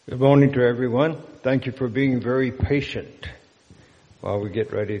Good morning to everyone. Thank you for being very patient while we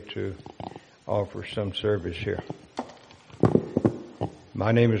get ready to offer some service here.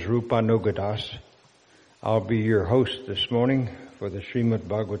 My name is Rupanuga Prabhu. I'll be your host this morning for the Srimad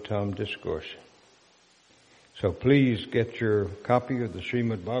Bhagavatam discourse. So please get your copy of the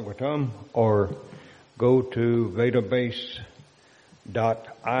Srimad Bhagavatam or go to vedabase.io.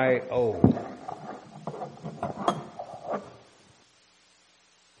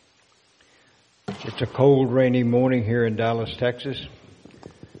 It's a cold, rainy morning here in Dallas, Texas,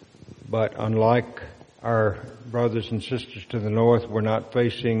 but unlike our brothers and sisters to the north, we're not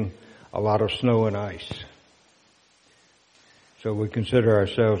facing a lot of snow and ice. So we consider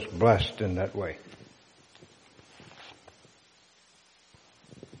ourselves blessed in that way.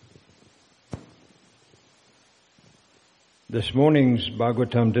 This morning's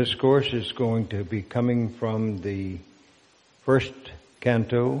Bhagavatam discourse is going to be coming from the first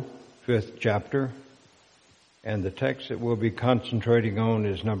canto, 5th chapter, and the text that we'll be concentrating on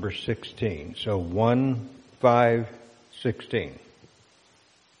is number 16. So 1, 5, 16.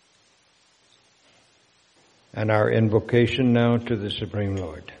 And our invocation now to the Supreme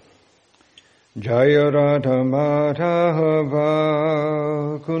Lord. Jaya Radha Madhava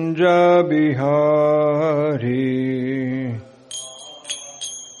Kunja Bihari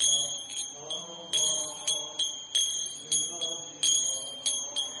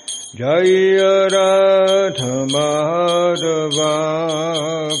Jaya Radha Madhava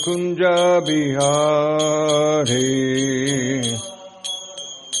Kunja Bihari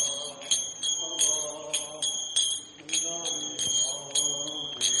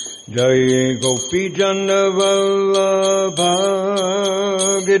Jaya Gopi Jana Vallabha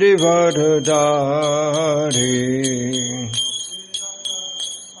Girivardhari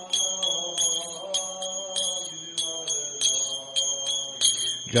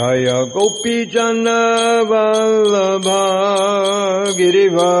Jaya Gopi Jana Vallabha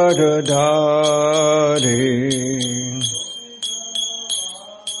Girivardhari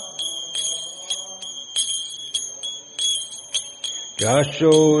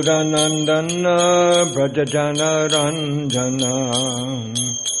Yashodanandana Brajajana Ranjana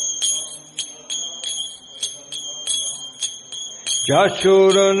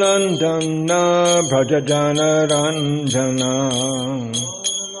Yashodanandana Brajajana Ranjana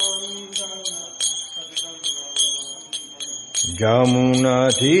Jamuna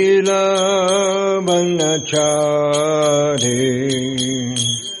Tila Vanachari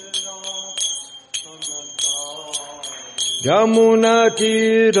Jamuna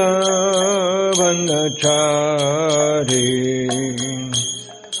Tira Vanachari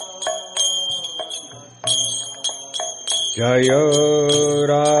Jaya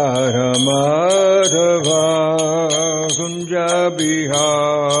Radha Madhava Kunja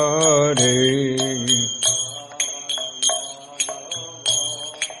Bihari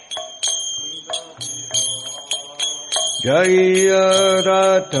Jaya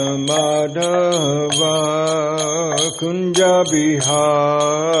Radha Madhava Kunja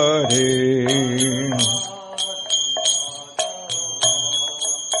Bihari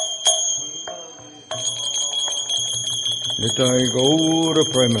Nitai Gaura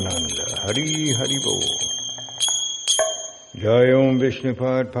Premananda Hari Hari Bo Jayom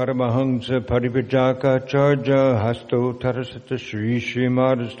Vishnupad Paramahamsa Parivajaka Charja Hasto Tarasata Shri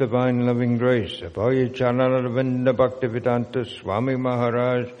Srimada's Divine Loving Grace Abhaya Chanala Ravinda Bhaktivedanta Swami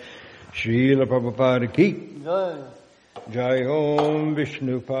Maharaj Srila Prabhupada Ki Jayom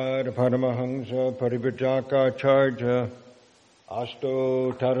Vishnupad Paramahamsa Parivajaka Charja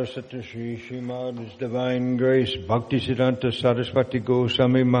Asto Tarasata Shri Srimada's Divine Grace Bhaktisiddhanta Saraswati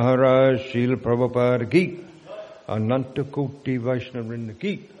Goswami Maharaj Srila Prabhupada Ki Ananta Koti Vaishnavrinda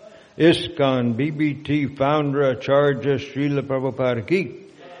Ki ISKCON BBT Founder Acharya Srila Prabhupada Ki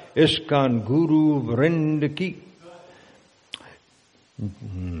ISKCON Guru Vrinda Ki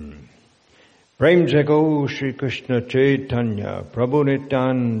Prem Jago Shri Krishna Chaitanya Prabhu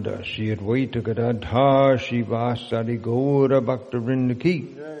Nityananda Shri Advaita Gadadhar Shivasadi Gaura Bhakta Vrinda Ki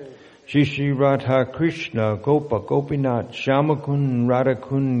Shri Shri Radha Krishna Gopa Gopinath Shamakun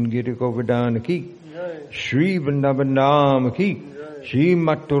Radhakun Giri Govardhana Ki Shri Vrindavan Ki Shri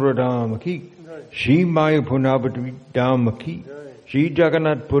Mathuradam Ki Shri Mayapurnavam Ki Shri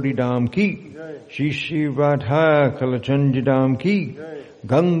Jagannath Puri Dham Ki Shri Shri Radha Kalachandidam Ki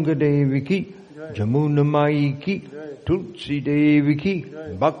Ganga Devi Ki Jamuna Mai Ki Tulsi Devi Ki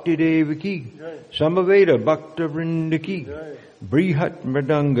Bhakti Devi Ki Samaveda Bhakta Vrinda Ki Brihat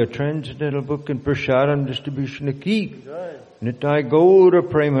Mridanga Transcendental Book and Prasadam Distribution Ki Nitai Gaura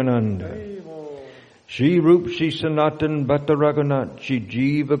Premananda Shri Rup Shri Sanatan Bhatta Raghunath, Shri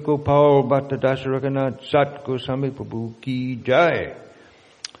Jiva Gopal Bhatta Das Raghunath, Sat Goswami Prabhu Ki Jai.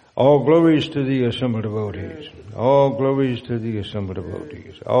 All glories to the assembled devotees. All glories to the assembled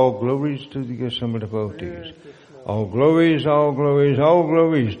devotees. All glories to the assembled devotees. All glories, all glories, all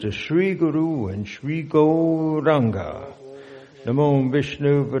glories to Sri Guru and Sri Gauranga. Namo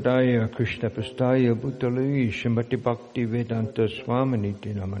Vishnu Vadaya Krishna Pastaya Bhutale Shrimati Bhakti Vedanta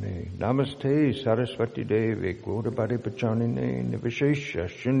Swaminiti Namane Namaste Saraswati Devi Gaurabari Pachanine Nivishesha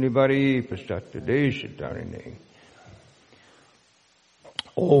Shunnibari Pastata Deshitarine.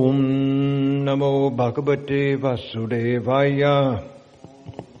 Om Namo Bhagavate Vasudevaya.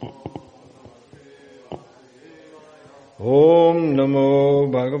 Om Namo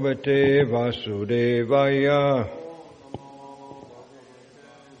Bhagavate Vasudevaya.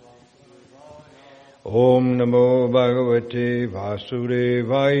 Om Namo Bhagavate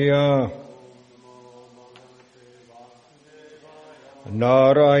Vasudevaya.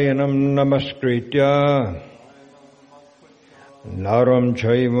 Narayanam Namaskritya Naram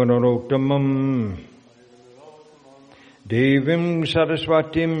Chaiva Narottamam Devim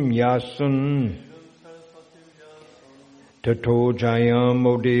Saraswatim Yasun Tato Jayam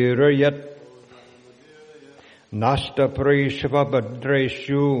Odirayat Nasta Preshava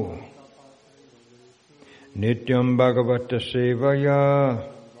Badreshu Nityam Bhagavata Sevaya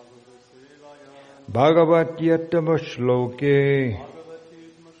Bhagavatyatama Shloke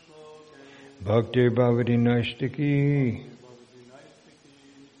Bhakti Bhavati Naistiki.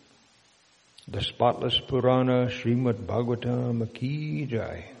 The spotless Purana Srimad Bhagavatam Ki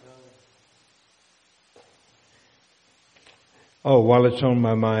Jai. Oh, while it's on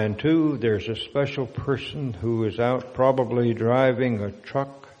my mind too, there's a special person who is out probably driving a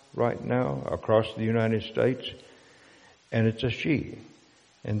truck right now across the United States, and it's a she.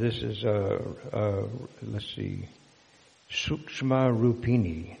 And this is let's see, Sukshma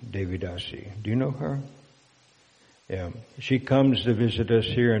Rupini Devidasi. Do you know her? Yeah. She comes to visit us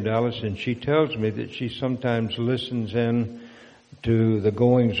here in Dallas, and she tells me that she sometimes listens in to the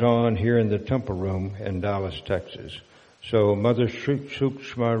goings-on here in the Temple Room in Dallas, Texas. So, Mother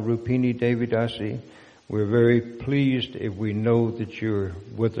Sukshma Rupini Devidasi, we're very pleased if we know that you're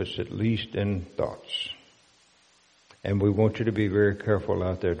with us, at least in thoughts. And we want you to be very careful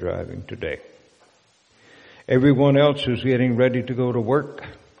out there driving today. Everyone else who's getting ready to go to work,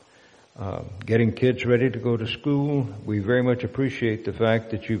 getting kids ready to go to school, we very much appreciate the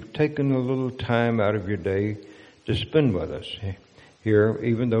fact that you've taken a little time out of your day to spend with us here.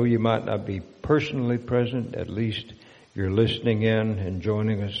 Even though you might not be personally present, at least you're listening in and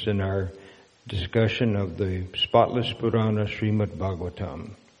joining us in our discussion of the spotless Purana Srimad Bhagavatam.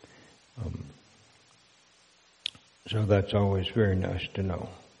 So that's always very nice to know.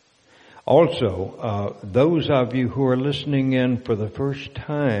 Also, those of you who are listening in for the first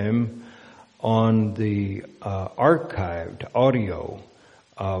time on the archived audio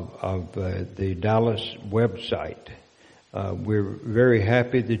of the Dallas website, we're very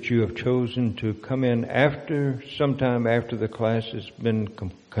happy that you have chosen to come in sometime after the class has been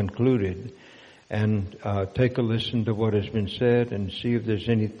concluded, and take a listen to what has been said and see if there's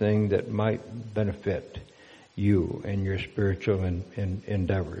anything that might benefit you and your spiritual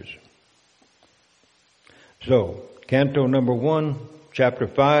endeavors. So, Canto number 1, Chapter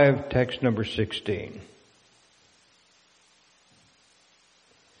 5, text number 16.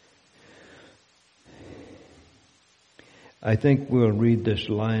 I think we'll read this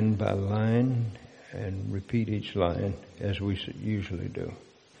line by line and repeat each line as we usually do.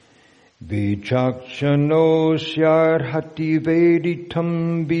 Vichakshano syarhati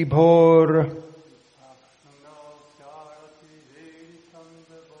veditam vibhor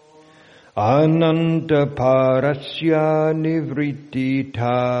Ananta parasya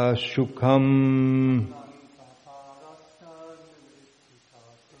nivrittita sukham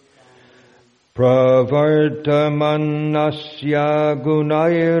pravartamanasya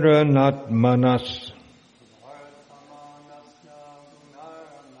gunairanatmanas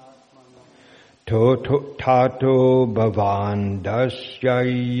tato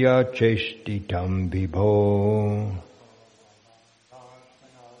bhavandasyaya chestitam vibho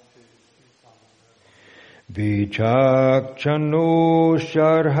Vichakshano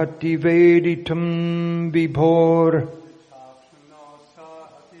sharhati veditam vibhor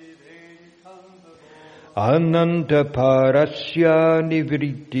Ananta parasya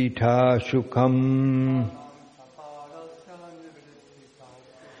nivrittita sukham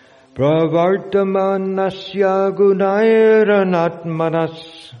Pravartamanasya gunairanatmanas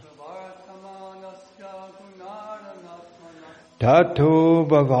Tato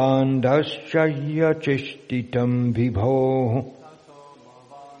bhavan dasyaya cheshtitam vibho.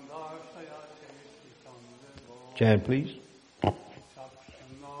 Chant, please.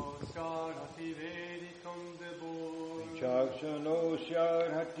 Chakshano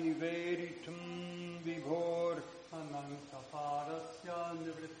syarhati veritum vibhor.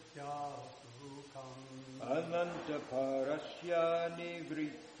 Ananta parasya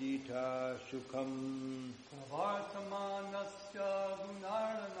nivrittita sukham.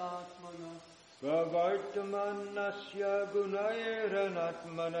 Pravartamanasya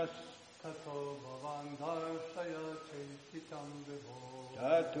gunairanatmanas. Tato bhavan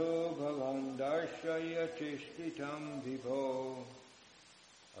darshaya cheshtitam vibho.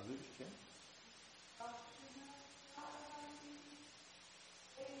 Others chant.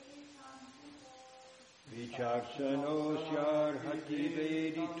 Vichakshano syarhati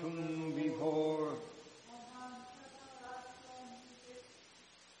veditum vibhor.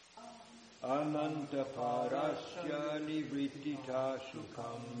 Ananta parasya nivrittita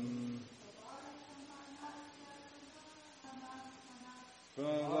sukham.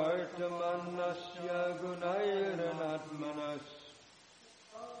 Pravartamanasya gunairanatmanas.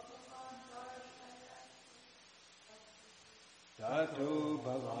 Tato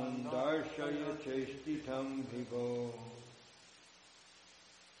bhavan darshaya cheshtitam vibho.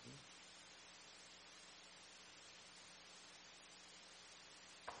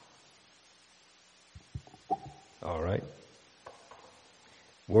 All right.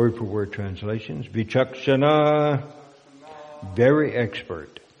 Word for word translations. Vichakshana, very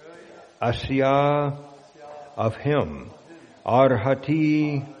expert. Asya, of him.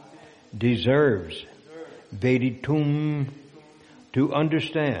 Arhati, deserves. Veditum, to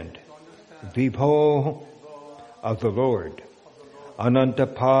understand. Vibho, of the Lord.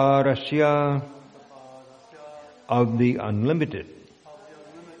 Anantaparasya, of the unlimited.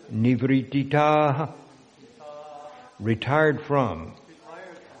 Nivrittita, retired from.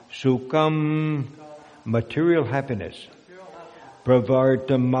 Sukham, material happiness.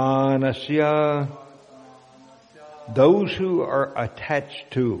 Pravartamanasya, those who are attached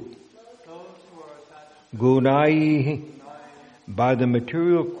to. Gunai, by the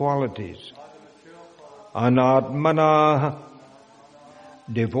material qualities. Anatmana,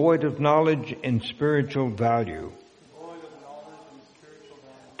 devoid of knowledge and spiritual value.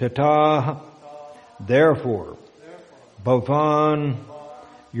 Tata, therefore. Bhavan,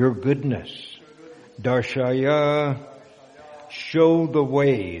 your goodness. Darshaya, show the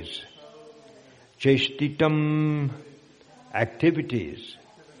ways. Cheshtitam, activities.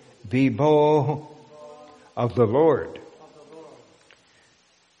 Vibho, of the Lord.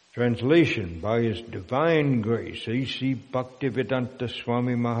 Translation by His Divine Grace, A.C. Bhaktivedanta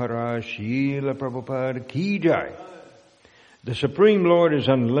Swami Maharaj Srila Prabhupada Ki Jai. The Supreme Lord is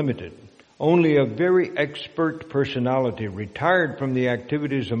unlimited. Only a very expert personality, retired from the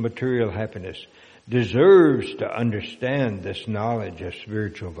activities of material happiness, deserves to understand this knowledge of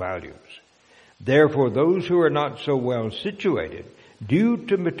spiritual values. Therefore, those who are not so well situated, due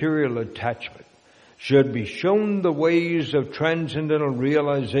to material attachment, should be shown the ways of transcendental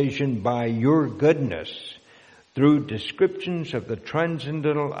realization by your goodness through descriptions of the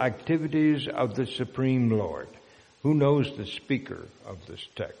transcendental activities of the Supreme Lord. Who knows the speaker of this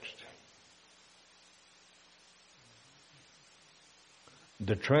text?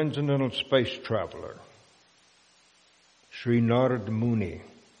 The transcendental space traveler, Sri Narada Muni.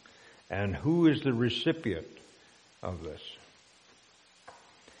 And who is the recipient of this?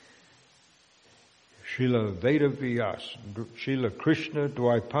 Srila Vedavyas, Srila Krishna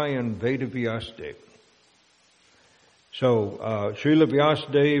Dvaipayan Vedavyasdev. So, Srila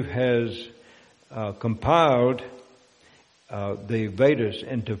Vyasadeva has compiled the Vedas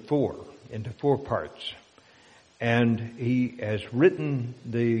into four parts. And he has written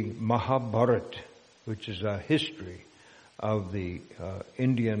the Mahabharata, which is a history of the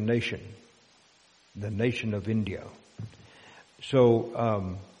Indian nation, the nation of India.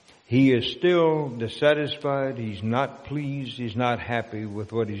 So he is still dissatisfied, he's not pleased, he's not happy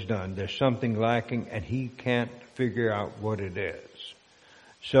with what he's done. There's something lacking and he can't figure out what it is.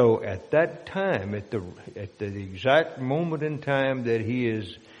 So at that time, at the exact moment in time that he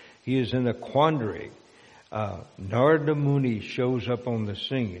is in a quandary, Narada Muni shows up on the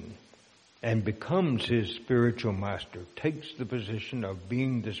scene and becomes his spiritual master, takes the position of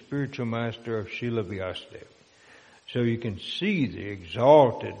being the spiritual master of Srila Vyasadeva. So you can see the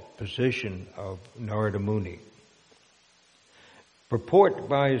exalted position of Narada Muni. Purport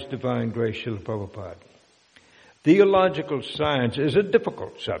by His Divine Grace Srila Prabhupada. Theological science is a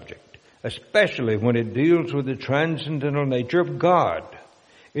difficult subject. especially when it deals with the transcendental nature of God.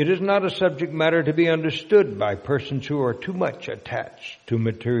 It is not a subject matter to be understood by persons who are too much attached to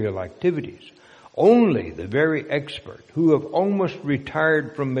material activities. Only the very expert who have almost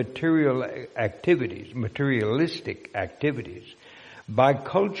retired from materialistic activities, by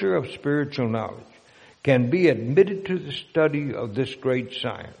culture of spiritual knowledge, can be admitted to the study of this great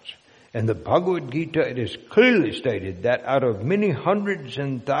science. In the Bhagavad Gita, it is clearly stated that out of many hundreds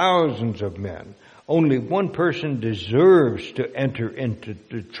and thousands of men, only one person deserves to enter into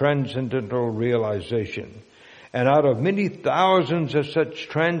the transcendental realization. And out of many thousands of such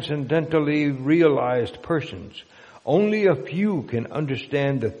transcendentally realized persons, only a few can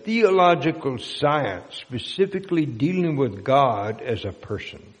understand the theological science specifically dealing with God as a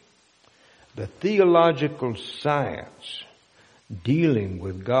person. The theological science dealing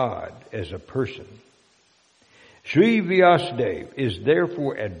with God as a person. Sri Vyasadeva is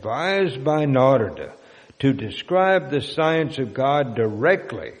therefore advised by Narada to describe the science of God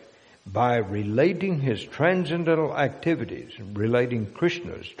directly by relating his transcendental activities, relating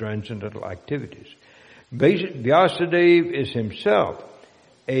Krishna's transcendental activities. Vyasadeva is himself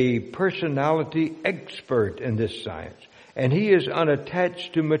a personality expert in this science, and he is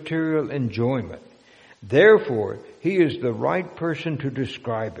unattached to material enjoyment. Therefore, he is the right person to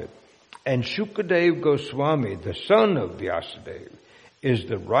describe it. And Shukadeva Goswami, the son of Vyasadeva, is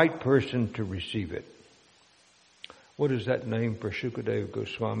the right person to receive it. What is that name for Shukadeva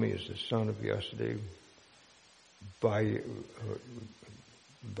Goswami as the son of Vyasadeva? No,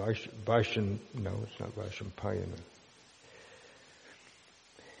 it's not Vaishampayana.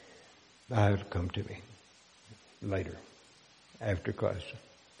 That'll come to me later, after class.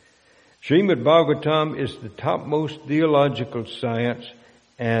 Srimad Bhagavatam is the topmost theological science,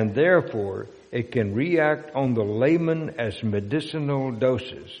 and therefore it can react on the layman as medicinal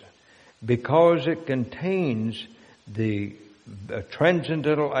doses because it contains the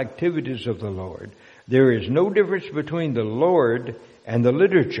transcendental activities of the Lord. There is no difference between the Lord and the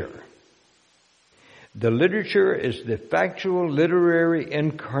literature. The literature is the factual literary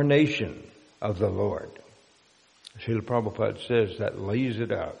incarnation of the Lord. Srila Prabhupada says that, lays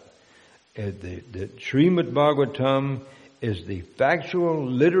it out. The Srimad Bhagavatam is the factual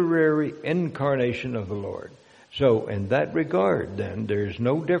literary incarnation of the Lord. So in that regard, then, there is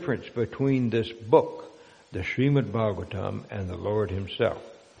no difference between this book, the Srimad Bhagavatam, and the Lord himself.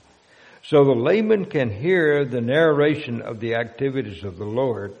 So the layman can hear the narration of the activities of the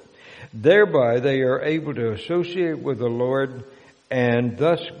Lord. Thereby they are able to associate with the Lord and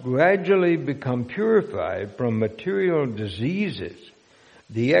thus gradually become purified from material diseases.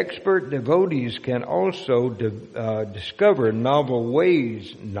 The expert devotees can also discover novel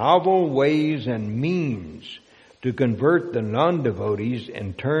ways and means to convert the non-devotees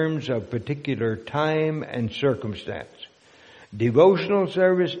in terms of particular time and circumstance. Devotional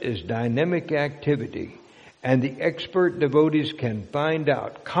service is dynamic activity, and the expert devotees can find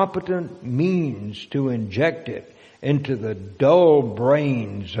out competent means to inject it into the dull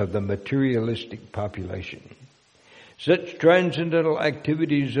brains of the materialistic population. Such transcendental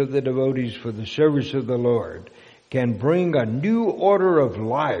activities of the devotees for the service of the Lord can bring a new order of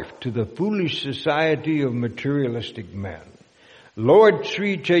life to the foolish society of materialistic men. Lord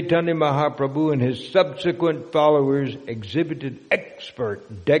Sri Chaitanya Mahaprabhu and his subsequent followers exhibited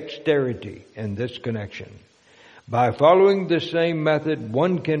expert dexterity in this connection. By following the same method,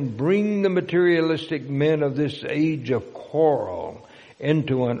 one can bring the materialistic men of this age of quarrel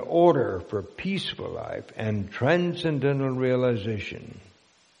into an order for peaceful life and transcendental realization.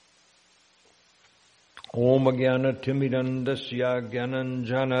 Om Jnana Timidandasya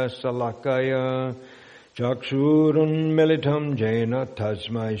Jnananjana Salakaya Chakshurun Militam Jena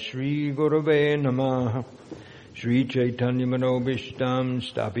Tasmai Shri Gurave Namaha Shri Chaitanya Manobishtam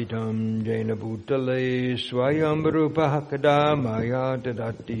Stapitam Jena Bhutale Swayam Rupa Kadamaya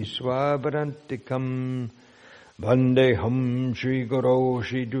Dadati Swabarantikam Vandeham Shri Guru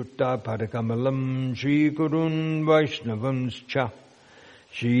Shri Dutta Padakamalam Shri Gurun Vaishnavamscha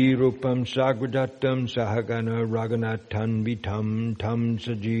Shri Rupam Sagradatam Sahagana Raghunathan Vitam Tam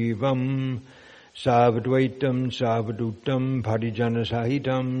Sajivam Savadvaitam Savadutam Parijana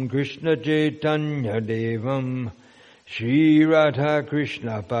Sahitam Krishna Chaitanya Devam Shri Radha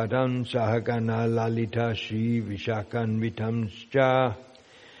Krishna Padam Sahagana Lalita Shri Vishakan Vitamscha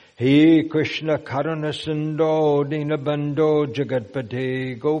He Krishna Karana Sindho Dinabandho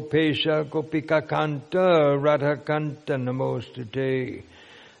Jagatpate Gopesha Gopika Kanta Radha Kanta Namostute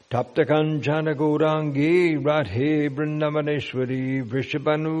Tapta Kanchana Gaurangi Radhe Vrindavaneshwari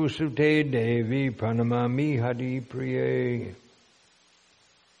Vrishabhanu Sute Devi Pranamami Hari Priye.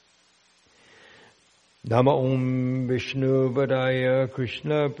 Nama Om Vishnu Vadaya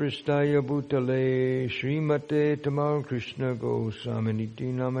Krishna Pristaya Bhutale Srimate Tamal Krishna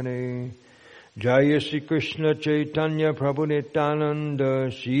Gosamaniti Namane Jaya Sri Krishna Chaitanya Prabhu Nityananda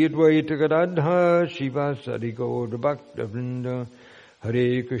Shri Advaita Gadadha Shivasari Gaur Bhakta Vrinda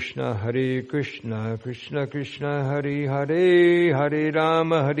Hare Krishna Krishna Krishna Hare Hare Hare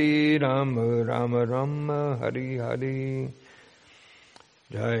Rama Rama Rama Hare Hare.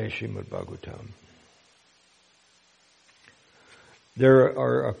 Jai Srimad Bhagavatam. There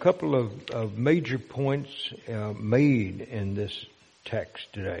are a couple of major points made in this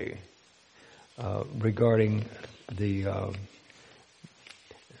text today regarding the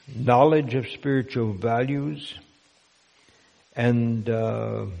knowledge of spiritual values, and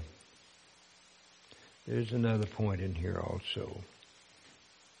there's another point in here also.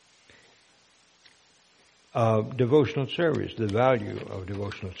 Devotional service, the value of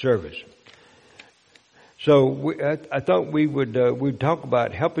devotional service. So I thought we'd talk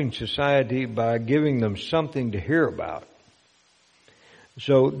about helping society by giving them something to hear about.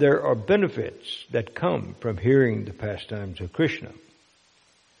 So there are benefits that come from hearing the pastimes of Krishna.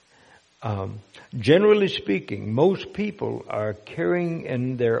 Generally speaking, most people are carrying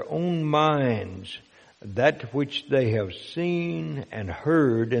in their own minds that which they have seen and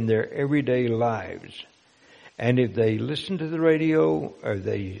heard in their everyday lives. And if they listen to the radio, or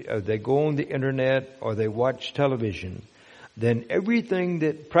they go on the internet, or they watch television, then everything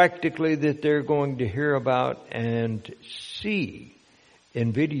that practically that they're going to hear about and see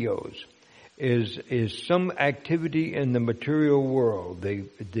in videos is some activity in the material world,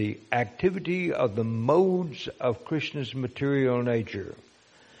 the activity of the modes of Krishna's material nature,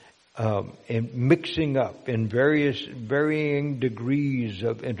 and mixing up in varying degrees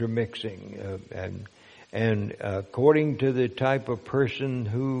of intermixing, and according to the type of person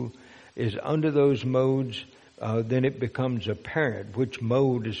who is under those modes, then it becomes apparent which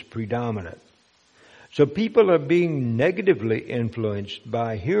mode is predominant. So people are being negatively influenced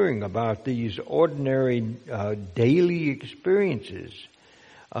by hearing about these ordinary daily experiences.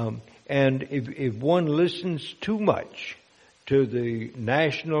 And if one listens too much to the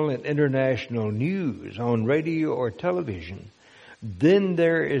national and international news on radio or television, then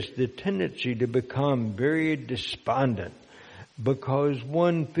there is the tendency to become very despondent, because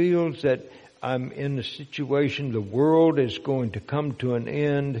one feels that I'm in a situation, the world is going to come to an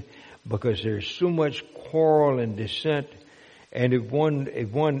end because there's so much quarrel and dissent. And if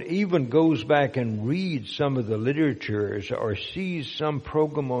one even goes back and reads some of the literatures or sees some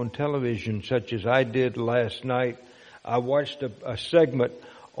program on television, such as I did last night, I watched a segment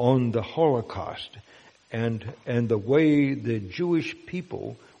on the Holocaust. And the way the Jewish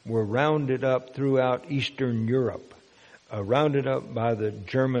people were rounded up throughout Eastern Europe, rounded up by the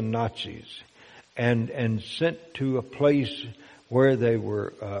German Nazis, and sent to a place where they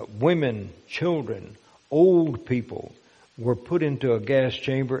were women, children, old people were put into a gas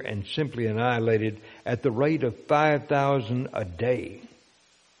chamber and simply annihilated at the rate of 5,000 a day.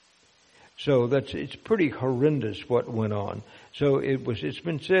 So it's pretty horrendous what went on. So it's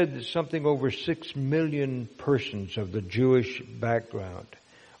been said that something over 6 million persons of the Jewish background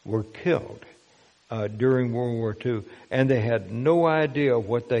were killed during World War II, and they had no idea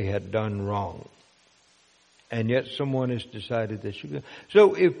what they had done wrong. And yet someone has decided they should go.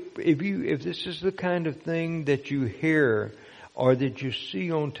 So if this is the kind of thing that you hear or that you see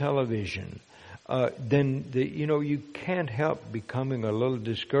on television, then you can't help becoming a little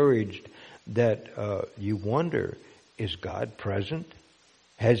discouraged that you wonder, is God present?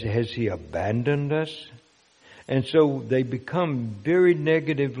 Has He abandoned us? And so they become very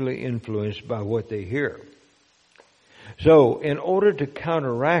negatively influenced by what they hear. So in order to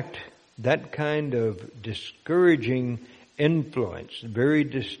counteract that kind of discouraging influence, very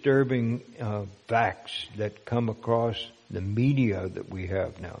disturbing facts that come across the media that we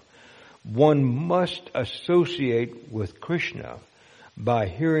have now, one must associate with Krishna by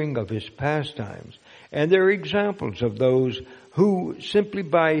hearing of His pastimes. And there are examples of those who simply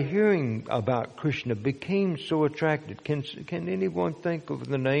by hearing about Krishna became so attracted. Can anyone think of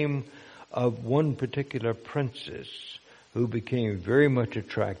the name of one particular princess who became very much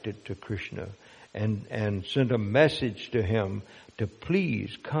attracted to Krishna and sent a message to him to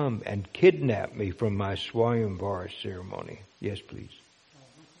please come and kidnap me from my Swayamvar ceremony? Yes, please.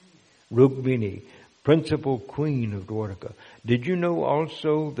 Rukmini, principal queen of Dwarka. Did you know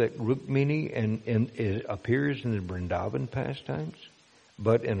also that Rukmini appears in the Vrindavan pastimes,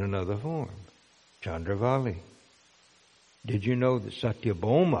 but in another form, Chandravali? Did you know that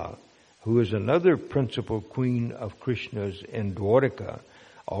Satyabhama, who is another principal queen of Krishna's in Dwarka,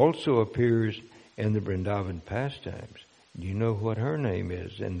 also appears in the Vrindavan pastimes. Do you know what her name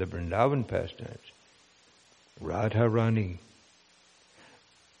is in the Vrindavan pastimes? Radharani.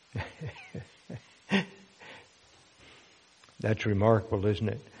 That's remarkable, isn't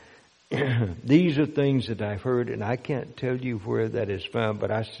it? These are things that I've heard, and I can't tell you where that is found,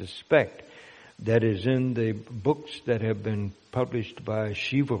 but I suspect that is in the books that have been published by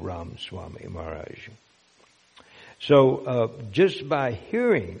Shivaram Swami Maharaj. So just by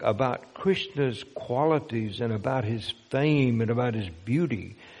hearing about Krishna's qualities and about his fame and about his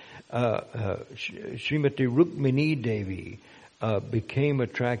beauty, Srimati Rukmini Devi became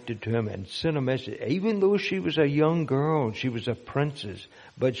attracted to him and sent a message. Even though she was a young girl, she was a princess,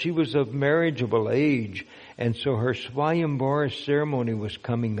 but she was of marriageable age, and so her Swayamvara ceremony was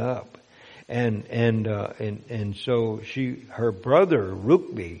coming up, and so her brother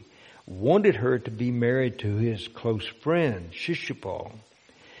Rukmi wanted her to be married to his close friend Shishupal,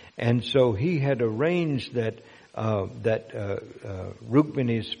 and so he had arranged that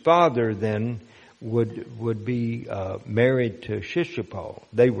Rukmini's father then would be married to Shishupal.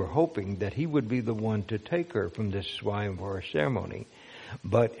 They were hoping that he would be the one to take her from this Swayamvara ceremony.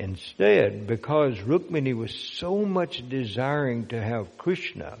 But instead, because Rukmini was so much desiring to have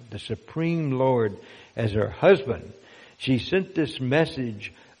Krishna, the Supreme Lord, as her husband, she sent this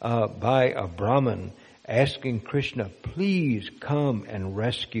message by a Brahmin asking Krishna, please come and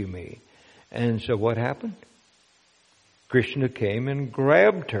rescue me. And so what happened? Krishna came and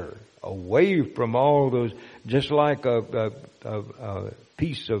grabbed her away from all those, just like a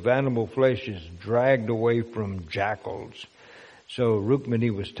piece of animal flesh is dragged away from jackals. So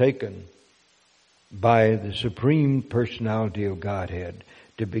Rukmini was taken by the Supreme Personality of Godhead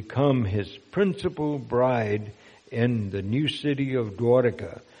to become his principal bride in the new city of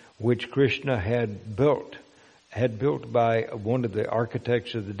Dwarka, which Krishna had built by one of the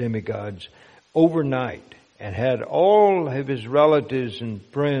architects of the demigods overnight, and had all of his relatives and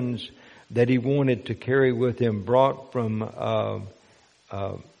friends that he wanted to carry with him brought from,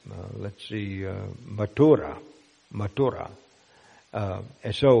 Mathura.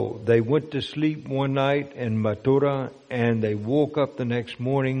 And so they went to sleep one night in Mathura, and they woke up the next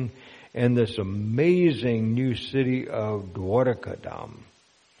morning in this amazing new city of Dwarkadam,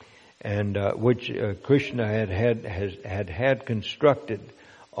 and which Krishna had constructed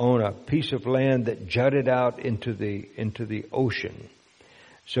on a piece of land that jutted out into the ocean.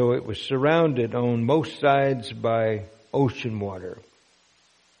 So it was surrounded on most sides by ocean water.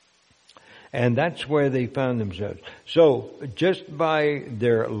 And that's where they found themselves. So just by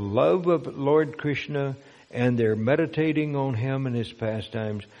their love of Lord Krishna and their meditating on him and his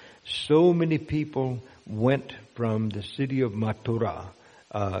pastimes, so many people went from the city of Mathura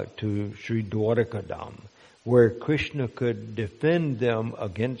to Sri Dwarkadam, where Krishna could defend them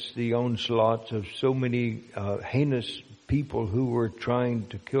against the onslaughts of so many heinous people who were trying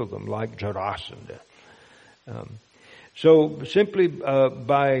to kill them, like Jarasandha. So simply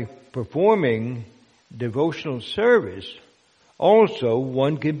by performing devotional service, also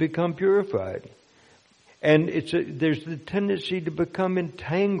one can become purified. And there's the tendency to become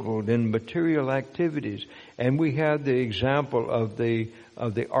entangled in material activities. And we have the example of the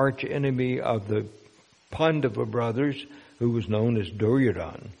arch enemy of the Pandava brothers, who was known as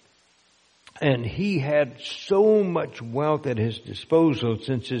Duryodhana. And he had so much wealth at his disposal,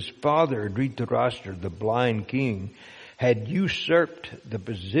 since his father, Dhritarashtra, the blind king, had usurped the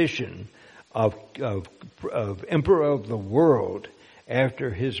position of emperor of the world after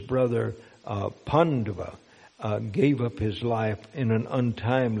his brother Pandava gave up his life in an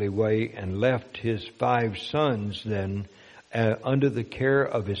untimely way and left his 5 sons then under the care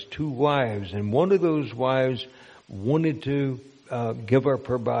of his 2 wives. And one of those wives wanted to give up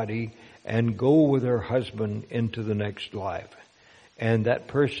her body and go with her husband into the next life. And that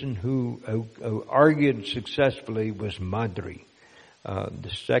person who argued successfully was Madri,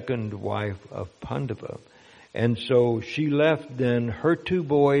 the second wife of Pandava. And so she left then her 2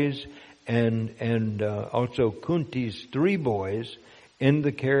 boys and also Kunti's 3 boys in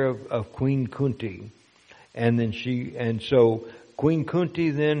the care of Queen Kunti. And then so Queen Kunti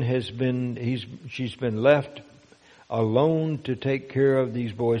then she's been left alone to take care of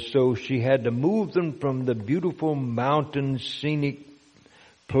these boys. So she had to move them from the beautiful mountain scenic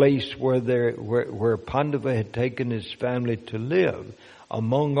place where Pandava had taken his family to live,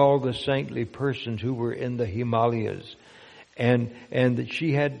 among all the saintly persons who were in the Himalayas. And that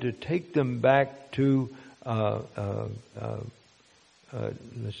she had to take them back to, let's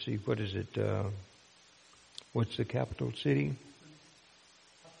see, what is it? What's the capital city?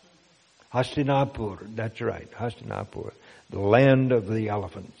 Hastinapur. That's right, Hastinapur, the land of the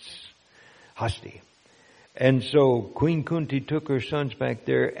elephants. Hasti. And so Queen Kunti took her sons back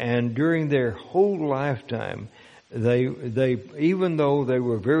there, and during their whole lifetime, they even though they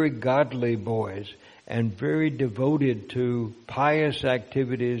were very godly boys and very devoted to pious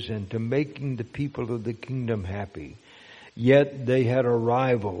activities and to making the people of the kingdom happy, yet they had a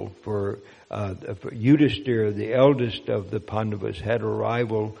rival for Yudhishthira, the eldest of the Pandavas, had a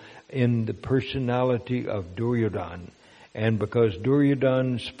rival in the personality of Duryodhana. And because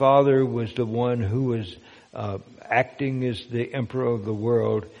Duryodhana's father was the one who was acting as the emperor of the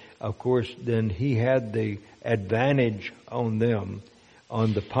world, of course, then he had the advantage on them,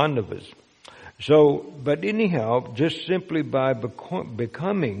 on the Pandavas. So, but anyhow, just simply by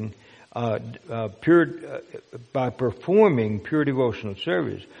becoming pure, by performing pure devotional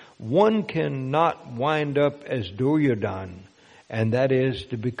service, one cannot wind up as Duryodhana, and that is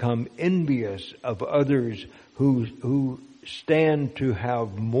to become envious of others who stand to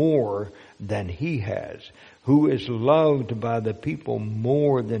have more than he has, who is loved by the people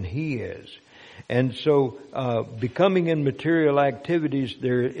more than he is. And so, becoming in material activities,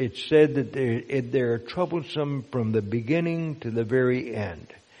 it's said that they're troublesome from the beginning to the very end.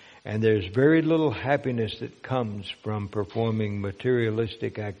 And there's very little happiness that comes from performing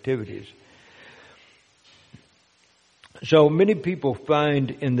materialistic activities. So many people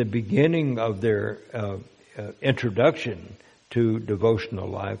find in the beginning of their introduction to devotional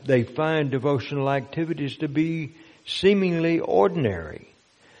life, they find devotional activities to be seemingly ordinary.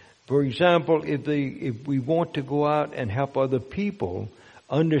 For example, if we want to go out and help other people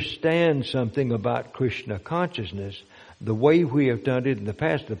understand something about Krishna consciousness, the way we have done it in the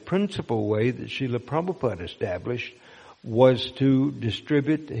past, the principal way that Srila Prabhupada established, was to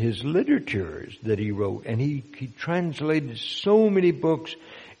distribute his literatures that he wrote. And he translated so many books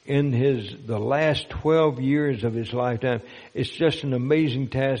in the last 12 years of his lifetime. It's just an amazing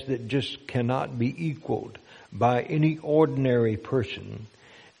task that just cannot be equaled by any ordinary person.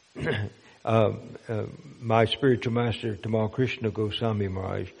 My spiritual master, Tamal Krishna Goswami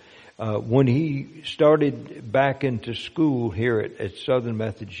Maharaj, when he started back into school here at Southern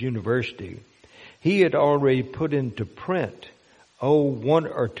Methodist University, he had already put into print, one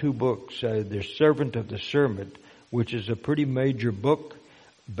or two books. The Servant of the Servant, which is a pretty major book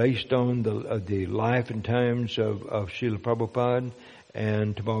based on the life and times of Srila Prabhupada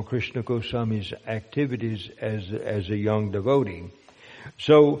and Tamal Krishna Goswami's activities as a young devotee.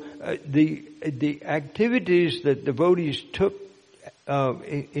 So the activities that devotees took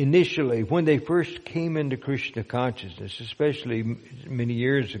initially when they first came into Krishna consciousness, especially many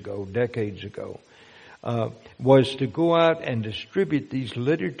years ago, decades ago, was to go out and distribute these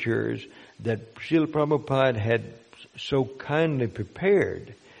literatures that Srila Prabhupada had so kindly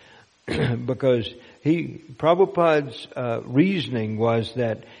prepared, because Prabhupada's reasoning was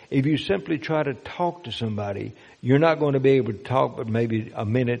that if you simply try to talk to somebody, you're not going to be able to talk but maybe a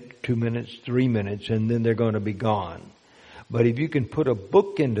minute, 2 minutes, 3 minutes, and then they're going to be gone. But if you can put a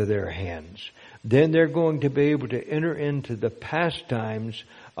book into their hands, then they're going to be able to enter into the pastimes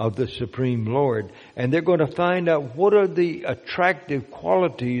of the Supreme Lord, and they're going to find out what are the attractive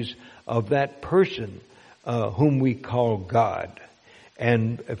qualities of that person whom we call God.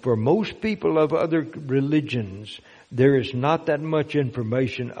 And for most people of other religions, there is not that much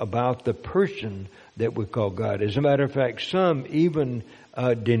information about the person that we call God. As a matter of fact, some even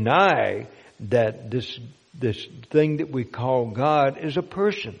deny that this thing that we call God is a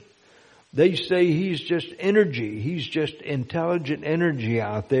person. They say he's just energy. He's just intelligent energy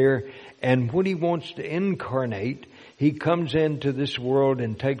out there. And when he wants to incarnate, he comes into this world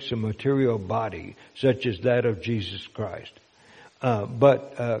and takes a material body, such as that of Jesus Christ.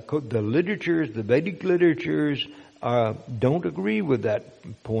 But the literatures, the Vedic literatures, don't agree with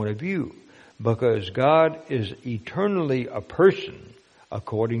that point of view, because God is eternally a person,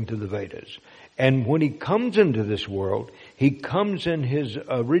 according to the Vedas. And when he comes into this world, he comes in his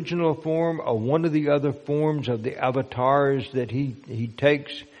original form or one of the other forms of the avatars that he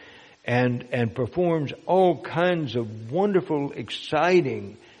takes, and performs all kinds of wonderful,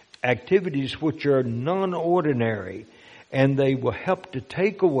 exciting activities which are non-ordinary. And they will help to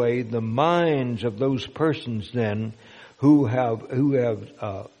take away the minds of those persons then who have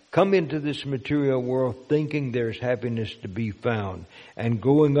come into this material world thinking there's happiness to be found, and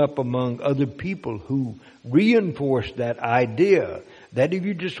growing up among other people who reinforce that idea that if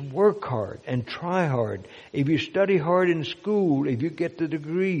you just work hard and try hard, if you study hard in school, if you get the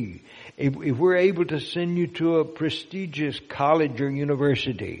degree, if we're able to send you to a prestigious college or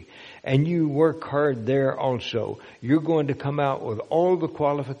university, and you work hard there also, you're going to come out with all the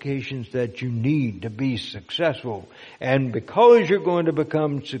qualifications that you need to be successful. And because you're going to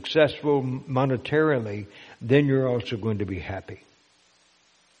become successful monetarily, then you're also going to be happy.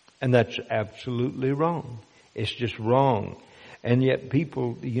 And that's absolutely wrong. It's just wrong. And yet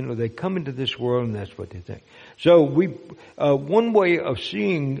people, they come into this world and that's what they think. So one way of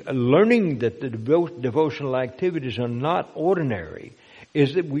learning that the devotional activities are not ordinary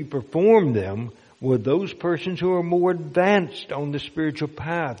is that we perform them with those persons who are more advanced on the spiritual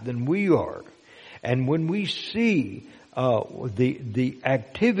path than we are. And when we see the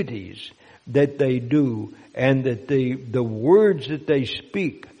activities that they do and that the words that they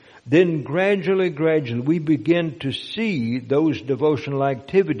speak, then gradually we begin to see those devotional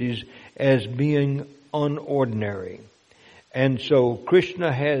activities as being unordinary. And so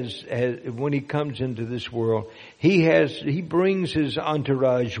Krishna has when he comes into this world, he brings his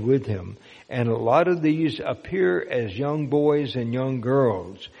entourage with him. And a lot of these appear as young boys and young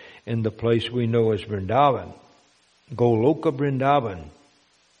girls in the place we know as Vrindavan, Goloka Vrindavan.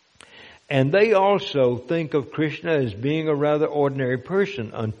 And they also think of Krishna as being a rather ordinary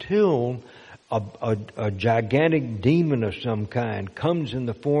person until a gigantic demon of some kind comes in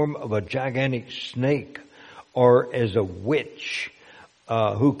the form of a gigantic snake, or as a witch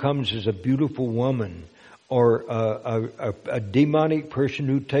who comes as a beautiful woman, or a demonic person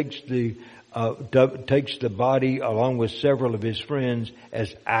who takes the body along with several of his friends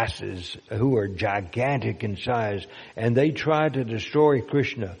as asses who are gigantic in size, and they try to destroy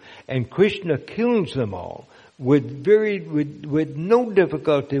Krishna, and Krishna kills them all with no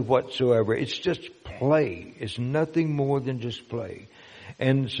difficulty whatsoever. It's just play. It's nothing more than just play.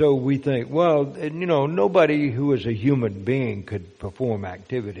 And so we think, well, nobody who is a human being could perform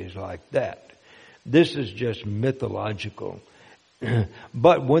activities like that. This is just mythological.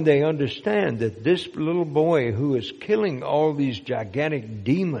 But when they understand that this little boy who is killing all these gigantic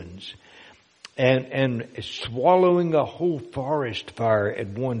demons and swallowing a whole forest fire at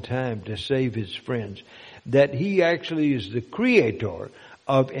one time to save his friends, that he actually is the creator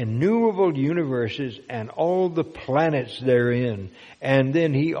of innumerable universes and all the planets therein. And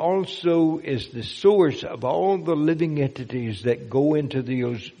then he also is the source of all the living entities that go into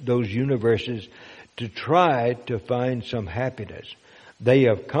those universes to try to find some happiness. They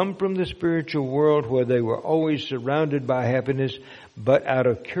have come from the spiritual world where they were always surrounded by happiness, but out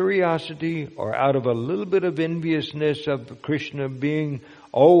of curiosity or out of a little bit of enviousness of Krishna being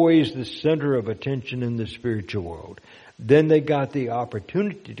always the center of attention in the spiritual world, then they got the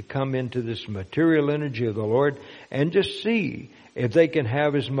opportunity to come into this material energy of the Lord and just see if they can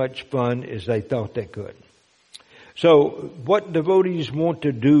have as much fun as they thought they could. So what devotees want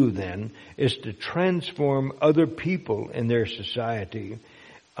to do then is to transform other people in their society.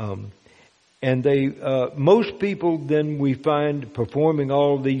 And most people then we find performing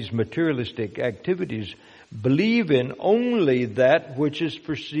all these materialistic activities believe in only that which is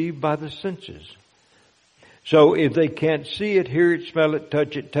perceived by the senses. So if they can't see it, hear it, smell it,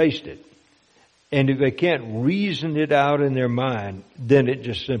 touch it, taste it, and if they can't reason it out in their mind, then it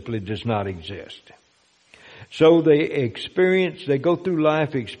just simply does not exist. So they go through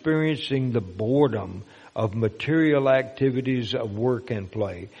life experiencing the boredom of material activities of work and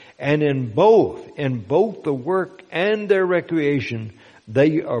play. And in both the work and their recreation,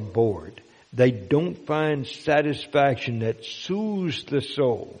 they are bored. They don't find satisfaction that soothes the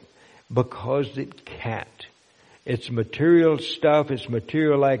soul because it can't. It's material stuff, it's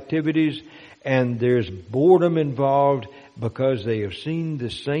material activities, and there's boredom involved because they have seen the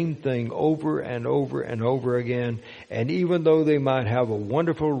same thing over and over and over again. And even though they might have a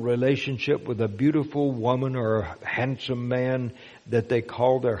wonderful relationship with a beautiful woman or a handsome man that they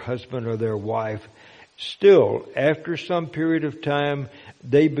call their husband or their wife, still, after some period of time,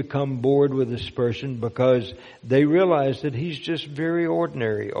 they become bored with this person because they realize that he's just very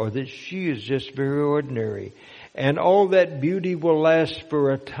ordinary or that she is just very ordinary. And all that beauty will last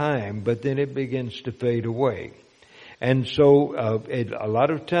for a time, but then it begins to fade away. And so a lot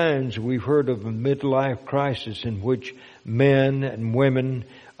of times we've heard of a midlife crisis in which men and women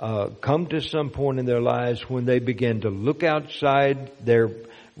come to some point in their lives when they begin to look outside their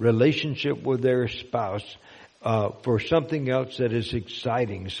relationship with their spouse for something else that is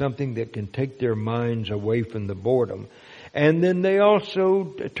exciting, something that can take their minds away from the boredom. And then they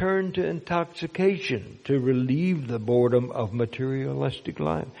also turn to intoxication to relieve the boredom of materialistic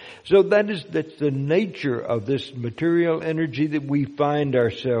life. So that's the nature of this material energy that we find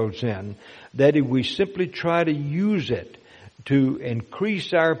ourselves in, that if we simply try to use it to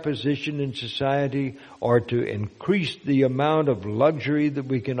increase our position in society or to increase the amount of luxury that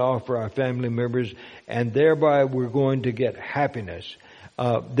we can offer our family members, and thereby we're going to get happiness,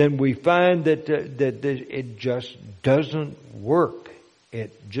 then we find that it just doesn't work.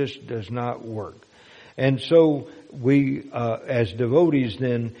 It just does not work. And so we, as devotees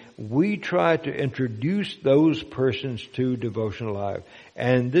then, we try to introduce those persons to devotional life.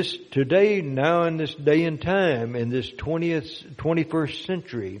 And this today, now in this day and time, in this 21st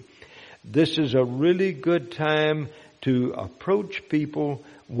century, this is a really good time to approach people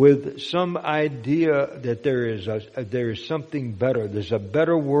with some idea that there is something better. There's a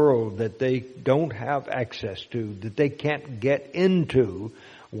better world that they don't have access to, that they can't get into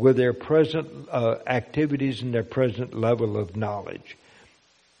with their present activities and their present level of knowledge.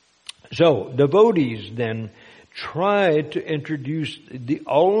 So devotees then try to introduce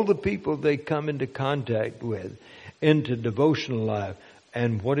all the people they come into contact with into devotional life.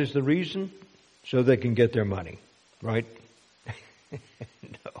 And what is the reason? So they can get their money, right?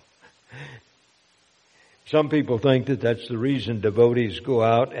 No. Some people think that that's the reason devotees go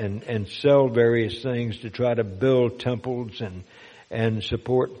out and sell various things to try to build temples and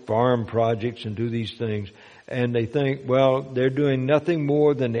support farm projects and do these things. And they think, well, they're doing nothing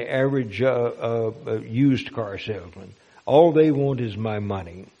more than the average used car salesman. All they want is my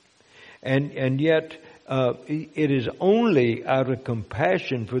money. And yet, it is only out of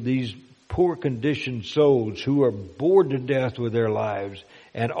compassion for these poor conditioned souls who are bored to death with their lives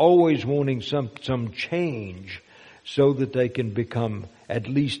and always wanting some change so that they can become, at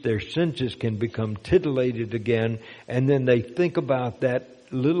least their senses can become titillated again, and then they think about that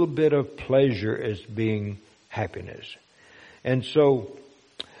little bit of pleasure as being happiness. And so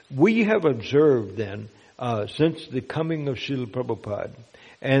we have observed then, since the coming of Srila Prabhupada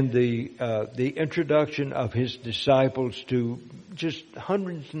and the introduction of his disciples to just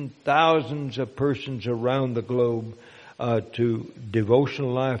hundreds and thousands of persons around the globe, to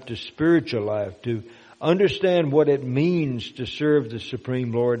devotional life, to spiritual life, to understand what it means to serve the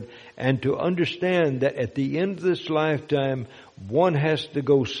Supreme Lord, and to understand that at the end of this lifetime, one has to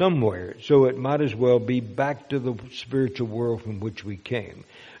go somewhere, so it might as well be back to the spiritual world from which we came.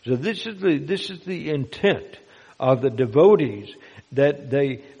 So this is the intent of the devotees, that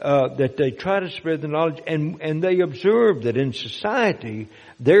they try to spread the knowledge, and they observe that in society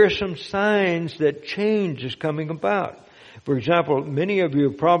there are some signs that change is coming about. For example, many of you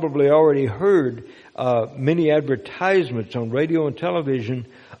have probably already heard many advertisements on radio and television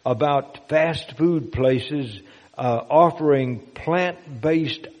about fast food places offering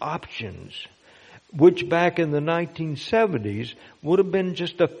plant-based options, which back in the 1970s would have been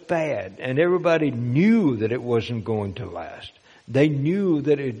just a fad, and everybody knew that it wasn't going to last. They knew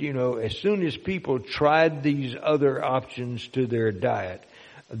that as soon as people tried these other options to their diet,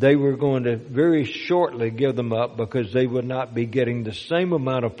 they were going to very shortly give them up, because they would not be getting the same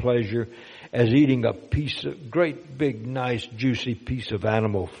amount of pleasure as eating a great big nice juicy piece of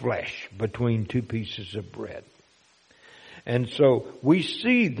animal flesh between two pieces of bread. And so we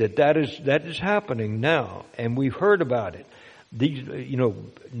see that is happening now, and we've heard about it. These,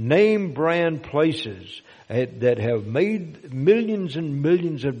 name brand places that have made millions and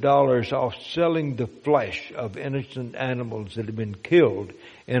millions of dollars off selling the flesh of innocent animals that have been killed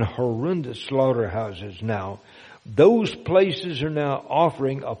in horrendous slaughterhouses now. Those places are now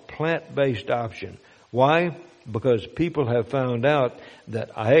offering a plant-based option. Why? Because people have found out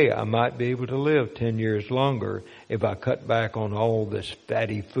that, hey, I might be able to live 10 years longer if I cut back on all this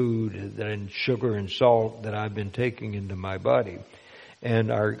fatty food and sugar and salt that I've been taking into my body.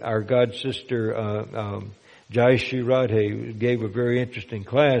 And our God sister, Jai Shri Radhe, gave a very interesting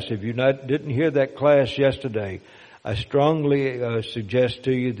class. If you didn't hear that class yesterday, I strongly suggest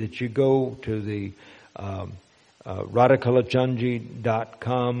to you that you go to the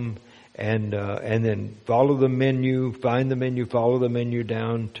radhakalachandji.com and then follow the menu, find the menu, follow the menu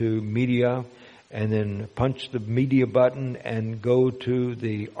down to media, and then punch the media button and go to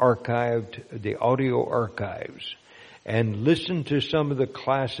the audio archives, and listen to some of the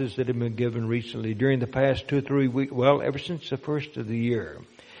classes that have been given recently during the past 2 or 3 weeks. Well, ever since the first of the year,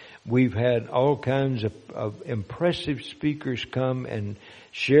 we've had all kinds of impressive speakers come and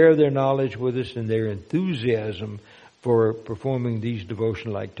share their knowledge with us and their enthusiasm for performing these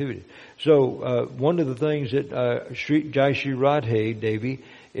devotional activities. So one of the things that Jai Shri Radhe Devi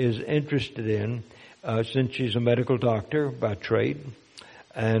is interested in since she's a medical doctor by trade.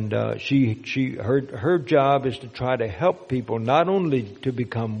 And her job is to try to help people not only to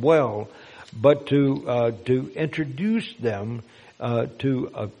become well, but to introduce them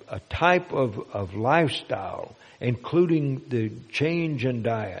to a type of lifestyle, including the change in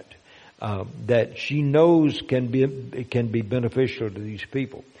diet that she knows can be beneficial to these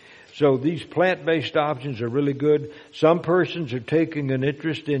people. So these plant-based options are really good. Some persons are taking an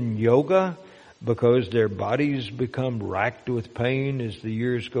interest in yoga because their bodies become racked with pain as the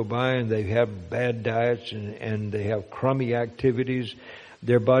years go by, and they have bad diets and they have crummy activities.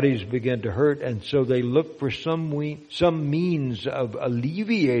 Their bodies begin to hurt, and so they look for some means of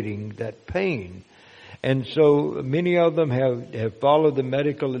alleviating that pain. And so many of them have followed the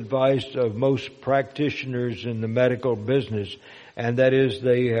medical advice of most practitioners in the medical business, and that is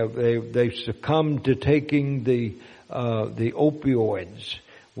they've succumbed to taking the opioids,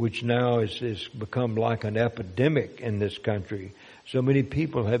 which now is become like an epidemic in this country. So many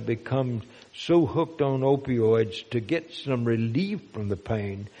people have become so hooked on opioids to get some relief from the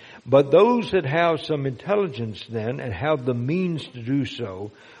pain. But those that have some intelligence then and have the means to do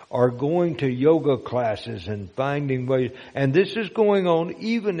so are going to yoga classes and finding ways. And this is going on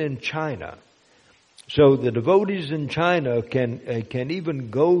even in China. So the devotees in China can even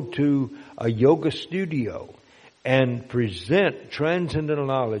go to a yoga studio and present transcendental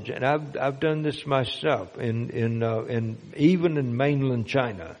knowledge. And I've done this myself in even in mainland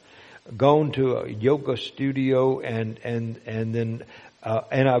China, gone to a yoga studio and then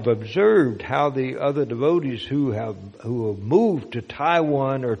I've observed how the other devotees who have moved to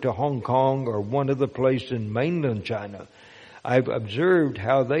Taiwan or to Hong Kong or one other place in mainland China, I've observed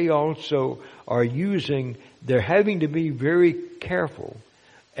how they also are they're having to be very careful,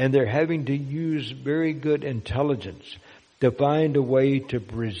 and they're having to use very good intelligence to find a way to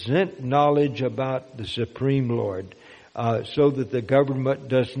present knowledge about the Supreme Lord, so that the government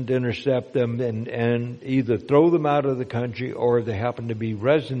doesn't intercept them and either throw them out of the country, or if they happen to be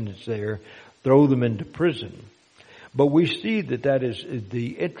residents there, throw them into prison. But we see that is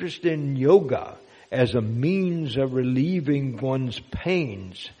the interest in yoga as a means of relieving one's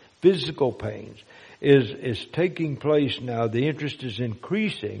pains, physical pains, is taking place now. The interest is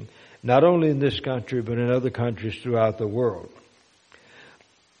increasing, not only in this country, but in other countries throughout the world.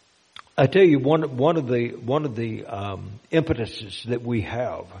 I tell you, one of the impetuses that we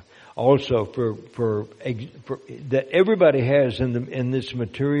have also for that everybody has in this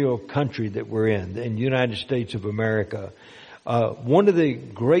material country that we're in the United States of America. One of the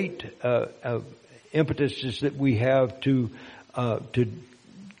great impetuses that we have to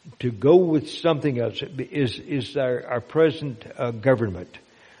go with something else is our present government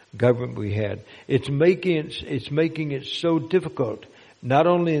we had. It's making it so difficult, not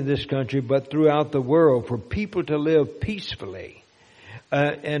only in this country but throughout the world, for people to live peacefully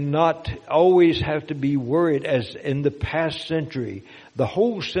and not always have to be worried. As in the past century, the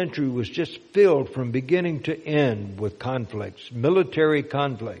whole century was just filled from beginning to end with conflicts, military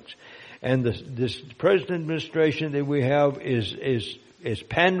conflicts. And this present administration that we have is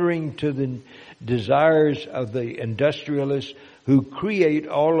pandering to the desires of the industrialists who create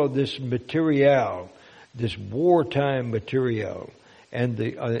all of this material, this wartime material, and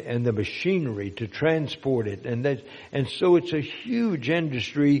the machinery to transport it, and so it's a huge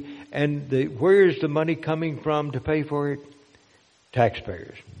industry. And where is the money coming from to pay for it?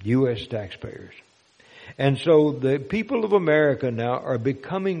 Taxpayers, U.S. taxpayers. And so the people of America now are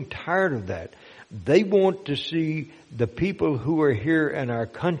becoming tired of that. They want to see the people who are here in our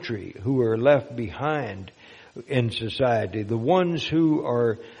country, who are left behind in society, the ones who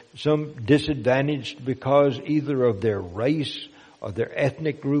are some disadvantaged because either of their race or their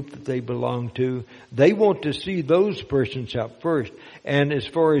ethnic group that they belong to. They want to see those persons out first. And as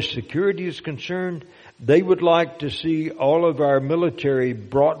far as security is concerned, they would like to see all of our military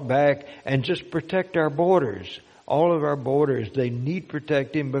brought back and just protect our borders. All of our borders, they need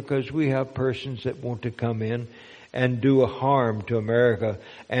protecting because we have persons that want to come in and do a harm to America.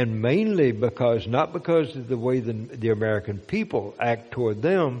 And mainly not because of the way the American people act toward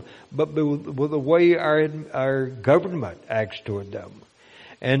them, but with the way our government acts toward them.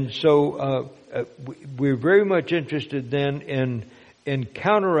 And so we're very much interested then in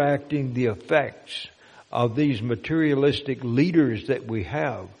counteracting the effects of these materialistic leaders that we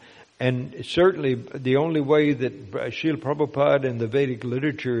have. And certainly the only way that Srila Prabhupada and the Vedic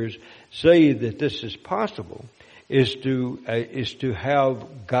literatures say that this is possible is to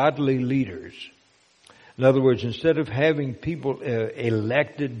have godly leaders. In other words, instead of having people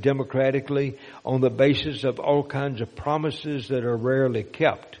elected democratically on the basis of all kinds of promises that are rarely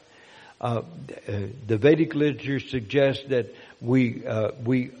kept, The Vedic literature suggests that we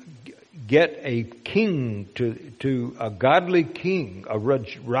get a king to a godly king, a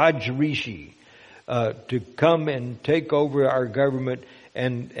Raj Rishi, to come and take over our government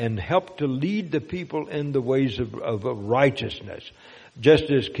and help to lead the people in the ways of righteousness,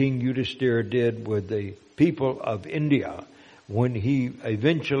 just as King Yudhishthira did with the people of India when he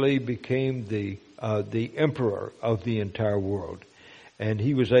eventually became the emperor of the entire world. And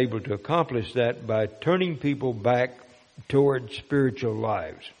he was able to accomplish that by turning people back toward spiritual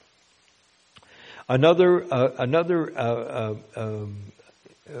lives. Another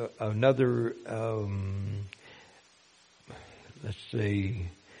let's see,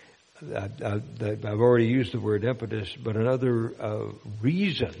 I've already used the word impetus, but another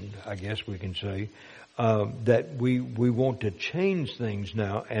reason, I guess we can say, that we want to change things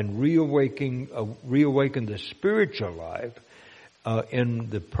now and reawaken the spiritual life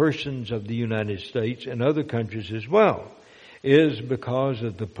in the persons of the United States and other countries as well, is because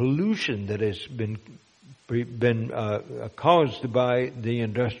of the pollution that has been caused by the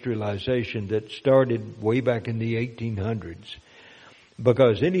industrialization that started way back in the 1800s.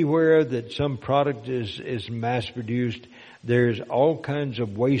 Because anywhere that some product is mass produced, there's all kinds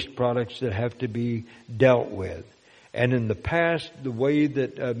of waste products that have to be dealt with. And in the past, the way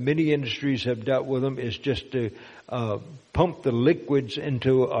that many industries have dealt with them is just to pump the liquids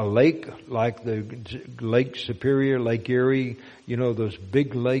into a lake, like the Lake Superior, Lake Erie, those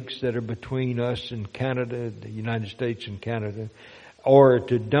big lakes that are between us and Canada, the United States and Canada, or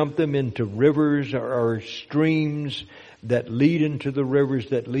to dump them into rivers or streams that lead into the rivers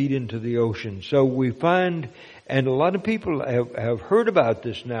that lead into the ocean. So we find, and a lot of people have heard about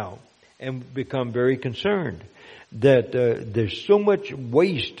this now and become very concerned, that there's so much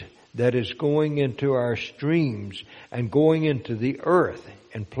waste that is going into our streams and going into the earth.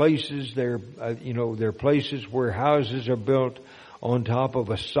 And places there are places where houses are built on top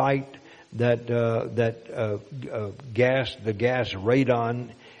of a site that the gas radon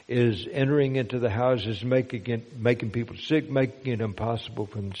is entering into the houses, making people sick, making it impossible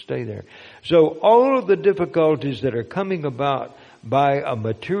for them to stay there. So all of the difficulties that are coming about by a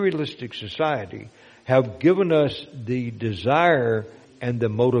materialistic society have given us the desire and the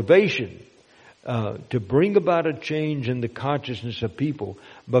motivation to bring about a change in the consciousness of people,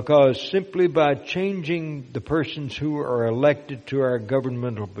 because simply by changing the persons who are elected to our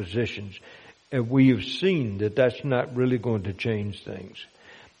governmental positions, we have seen that that's not really going to change things.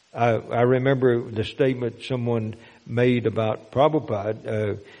 I remember the statement someone made about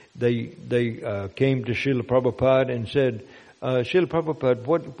Prabhupada. They came to Srila Prabhupada and said, Srila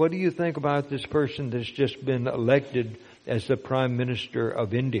Prabhupada, what do you think about this person that's just been elected as the Prime Minister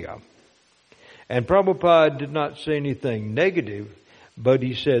of India? And Prabhupada did not say anything negative, but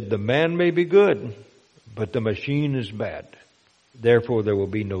he said, the man may be good, but the machine is bad. Therefore, there will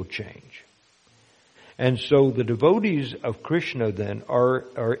be no change. And so the devotees of Krishna then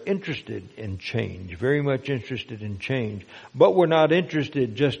are interested in change, very much interested in change. But we're not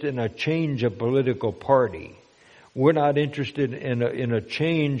interested just in a change of political party. We're not interested in a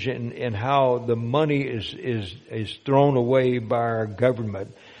change in how the money is thrown away by our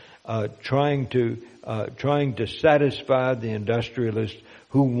government, trying to satisfy the industrialists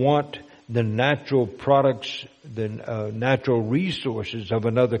who want the natural products, the natural resources of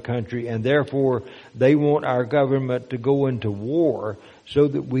another country, and therefore they want our government to go into war so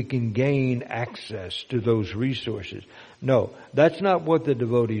that we can gain access to those resources. No, that's not what the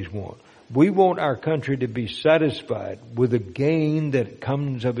devotees want. We want our country to be satisfied with a gain that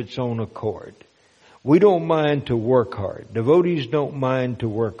comes of its own accord. We don't mind to work hard. Devotees don't mind to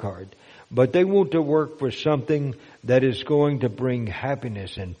work hard. But they want to work for something that is going to bring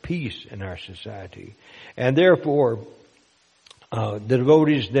happiness and peace in our society. And therefore, the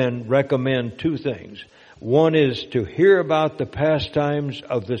devotees then recommend two things. One is to hear about the pastimes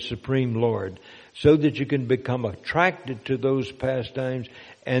of the Supreme Lord, so that you can become attracted to those pastimes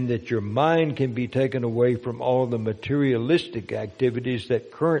and that your mind can be taken away from all the materialistic activities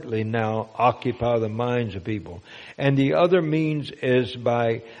that currently now occupy the minds of people. And the other means is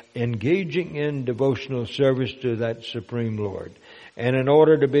by engaging in devotional service to that Supreme Lord. And in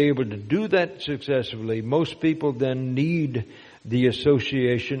order to be able to do that successfully, most people then need the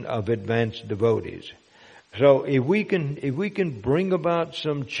association of advanced devotees. So if we can bring about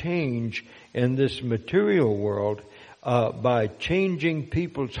some change in this material world, by changing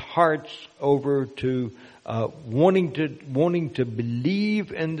people's hearts over to wanting to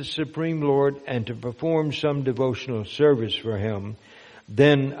believe in the Supreme Lord and to perform some devotional service for Him,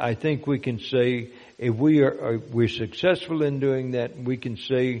 then I think we can say If we're successful in doing that, we can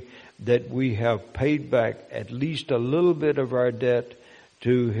say that we have paid back at least a little bit of our debt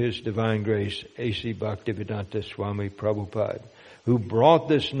to His Divine Grace, A.C. Bhaktivedanta Swami Prabhupada, who brought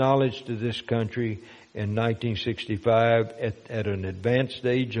this knowledge to this country in 1965 at an advanced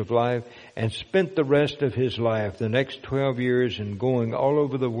age of life, and spent the rest of his life, the next 12 years, in going all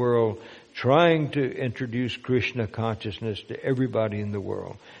over the world trying to introduce Krishna consciousness to everybody in the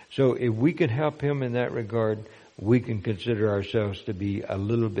world. So if we can help him in that regard, we can consider ourselves to be a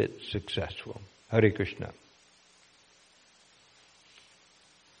little bit successful. Hare Krishna.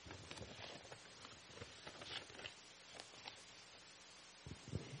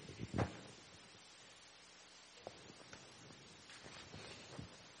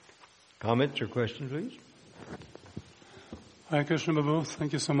 Comments or questions, please? Hare Krishna, Prabhu.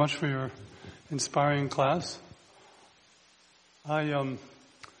 Thank you so much for your inspiring class. In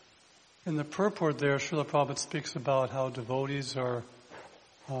the purport there, Srila Prabhupada speaks about how devotees are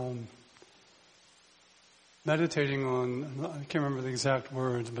meditating on, I can't remember the exact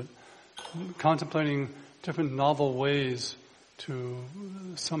words, but contemplating different novel ways to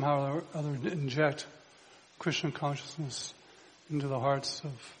somehow or other inject Krishna consciousness into the hearts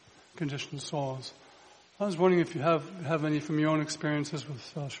of conditioned souls. I was wondering if you have any from your own experiences with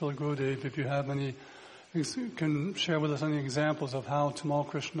Srila Gurudev, if you have any, can share with us any examples of how Tamal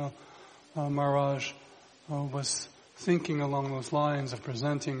Krishna Maharaj was thinking along those lines of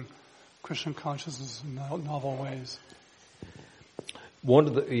presenting Krishna consciousness in novel ways.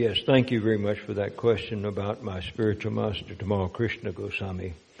 Yes, thank you very much for that question about my spiritual master, Tamal Krishna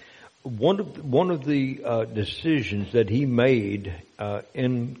Goswami. One of the decisions that he made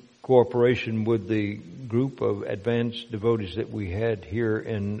in cooperation with the group of advanced devotees that we had here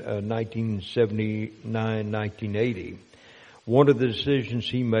in 1979, 1980, one of the decisions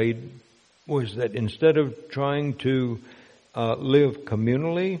he made was that instead of trying to live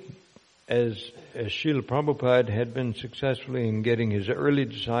communally, as Srila Prabhupada had been successfully in getting his early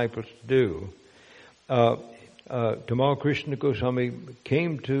disciples to do, Tamal Krishna Goswami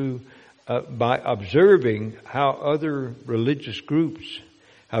came to, by observing how other religious groups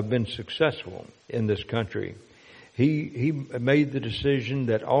have been successful in this country, he made the decision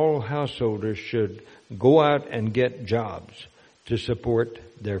that all householders should go out and get jobs to support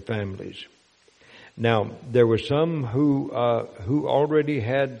their families. Now, there were some who already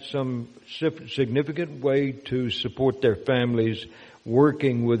had some significant way to support their families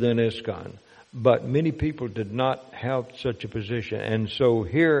working within ISKCON, but many people did not have such a position. And so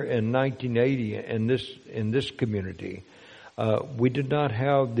here in 1980, in this community, we did not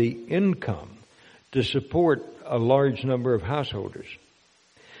have the income to support a large number of householders,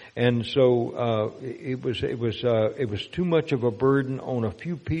 and so it was too much of a burden on a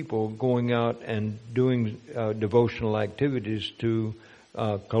few people going out and doing devotional activities to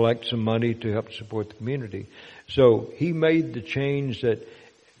collect some money to help support the community. So he made the change that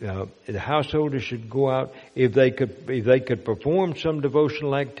the householders should go out if they could perform some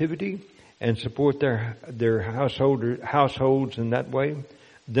devotional activity and support their households in that way,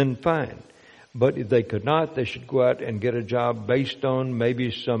 then fine. But if they could not, they should go out and get a job based on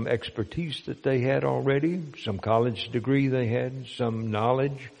maybe some expertise that they had already, some college degree they had, some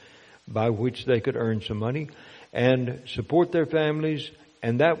knowledge by which they could earn some money and support their families.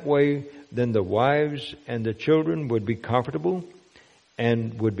 And that way, then the wives and the children would be comfortable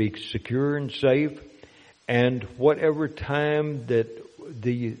and would be secure and safe. And whatever time that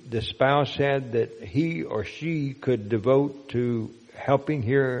the spouse had that he or she could devote to helping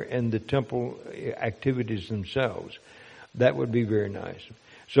here in the temple activities themselves, that would be very nice.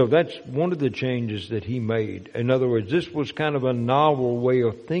 So that's one of the changes that he made. In other words, this was kind of a novel way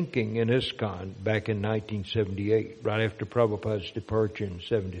of thinking in ISKCON back in 1978, right after Prabhupada's departure in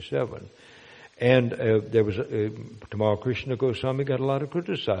 77. And there was Tamal Krishna Goswami got a lot of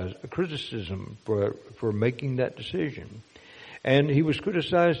criticism for making that decision. And he was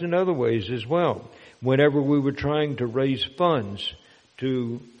criticized in other ways as well. Whenever we were trying to raise funds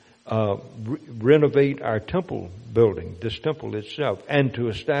to renovate our temple building, this temple itself, and to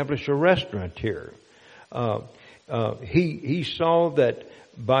establish a restaurant here, he saw that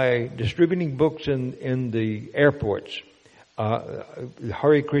by distributing books in the airports,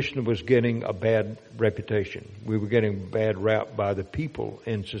 Hare Krishna was getting a bad reputation. We were getting a bad rap by the people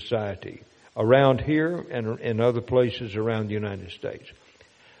in society around here and in other places around the United States.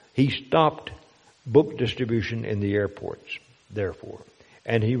 He stopped book distribution in the airports, therefore,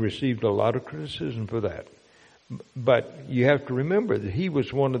 and he received a lot of criticism for that. But you have to remember that he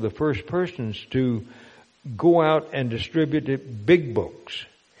was one of the first persons to go out and distribute big books.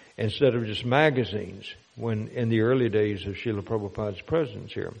 instead of just magazines when in the early days of Srila Prabhupada's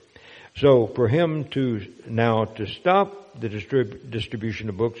presence here. So for him to stop the distribution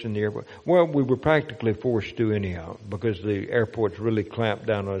of books in the airport, well, we were practically forced to anyhow, because the airports really clamped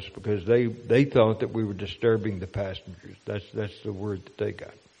down on us because they thought that we were disturbing the passengers. That's the word that they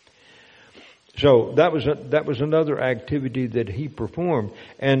got. So that was another activity that he performed,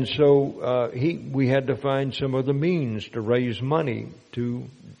 and so we had to find some other means to raise money to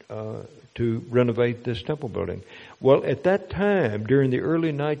renovate this temple building. Well, at that time, during the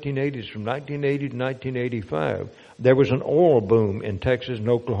early 1980s, from 1980 to 1985, there was an oil boom in Texas and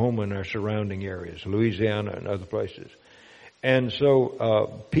Oklahoma and our surrounding areas, Louisiana and other places. And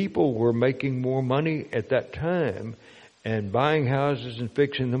so people were making more money at that time and buying houses and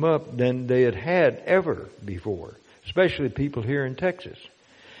fixing them up than they had ever before, especially people here in Texas.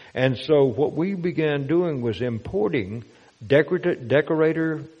 And so what we began doing was importing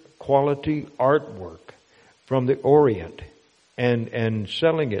decorator quality artwork from the Orient and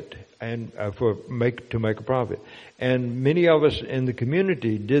selling it and to make a profit. And many of us in the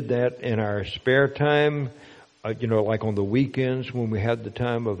community did that in our spare time, like on the weekends when we had the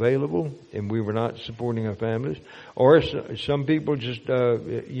time available and we were not supporting our families. Or some people just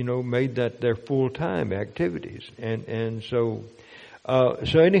made that their full-time activities. And so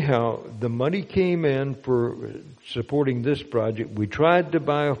anyhow, the money came in for supporting this project. We tried to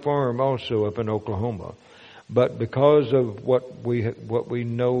buy a farm also up in Oklahoma, but because of what we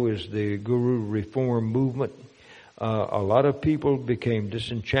know is the Guru Reform movement, a lot of people became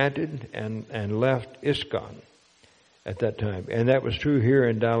disenchanted and left ISKCON at that time, and that was true here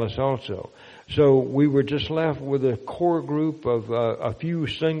in Dallas also. So we were just left with a core group of a few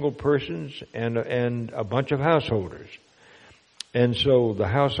single persons and a bunch of householders. And so the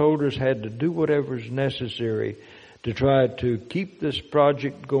householders had to do whatever is necessary to try to keep this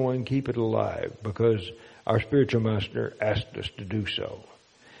project going, keep it alive, because our spiritual master asked us to do so.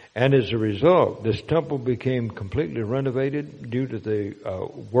 And as a result, this temple became completely renovated due to the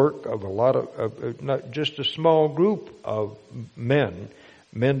work of a lot of, not just a small group of men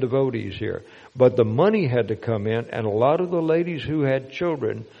devotees here, but the money had to come in, and a lot of the ladies who had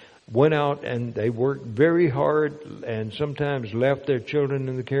children went out and they worked very hard and sometimes left their children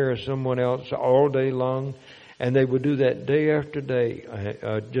in the care of someone else all day long. And they would do that day after day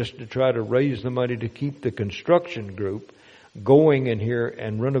just to try to raise the money to keep the construction group going in here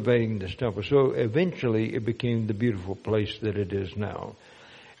and renovating this temple. So eventually it became the beautiful place that it is now.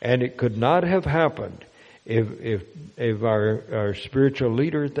 And it could not have happened if our spiritual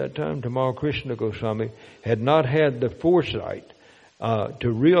leader at that time, Tamal Krishna Goswami, had not had the foresight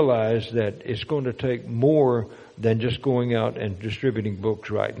to realize that it's going to take more than just going out and distributing books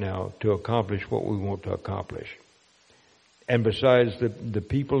right now to accomplish what we want to accomplish. And besides, the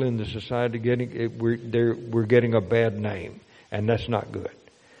people in the society we're getting a bad name, and that's not good.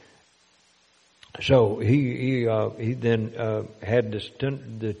 So he then had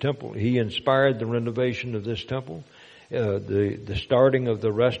the temple. He inspired the renovation of this temple, the starting of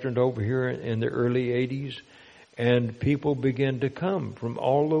the restaurant over here in the early 80s. And people began to come from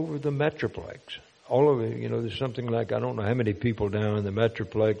all over the Metroplex. All over, there's something like, I don't know how many people down in the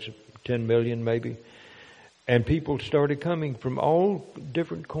Metroplex, 10 million maybe. And people started coming from all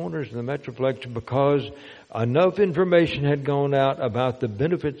different corners of the Metroplex because enough information had gone out about the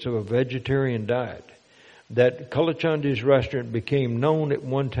benefits of a vegetarian diet that Kalachandi's restaurant became known at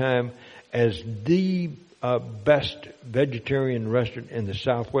one time as the best vegetarian restaurant in the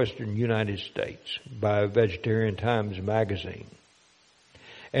southwestern United States by Vegetarian Times magazine.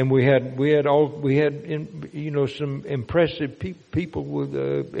 And we had some impressive people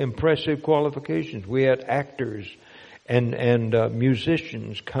with impressive qualifications. We had actors and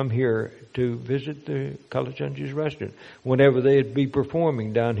musicians come here to visit the Kalachandi's restaurant whenever they'd be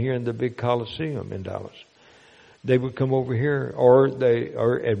performing down here in the big Coliseum in Dallas. They would come over here, or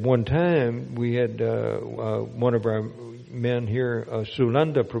at one time we had one of our men here,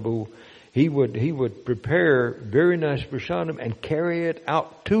 Rupanuga Prabhu. He would prepare very nice prasadam and carry it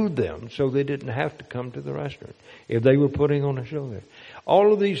out to them, so they didn't have to come to the restaurant if they were putting on a show there.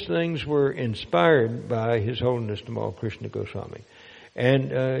 All of these things were inspired by His Holiness Tamal Krishna Goswami,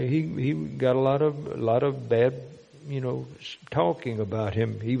 and he got a lot of bad, talking about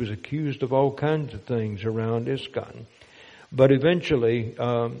him. He was accused of all kinds of things around ISKCON. But eventually,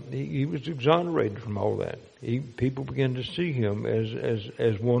 he was exonerated from all that. People began to see him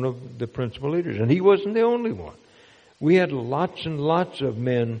as one of the principal leaders. And he wasn't the only one. We had lots and lots of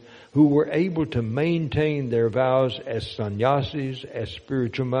men who were able to maintain their vows as sannyasis, as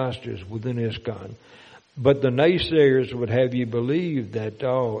spiritual masters within ISKCON, But the naysayers would have you believe that,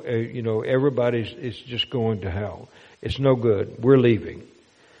 it's just going to hell. It's no good. We're leaving.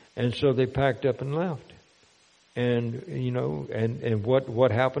 And so they packed up and left. And, and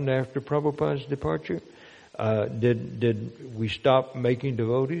what happened after Prabhupada's departure? Did we stop making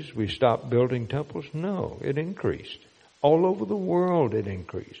devotees? We stopped building temples? No, it increased. All over the world it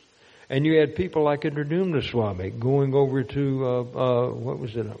increased. And you had people like Indradumna Swami going over to,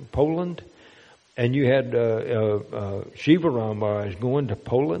 Poland? And you had Shivaram Maharaj going to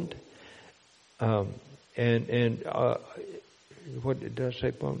Poland. What did I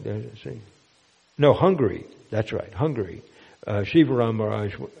say? No, Hungary. That's right, Hungary. Shivaram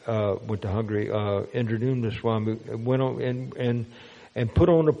Maharaj went to Hungary. Indradumna Swami went on and put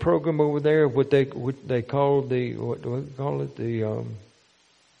on a program over there. What they call the what do we call it?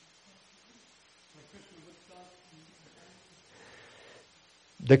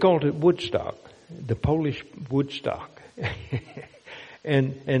 They called it Woodstock, the Polish Woodstock,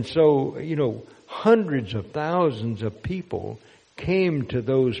 and so hundreds of thousands of people came to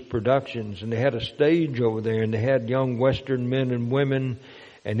those productions, and they had a stage over there, and they had young Western men and women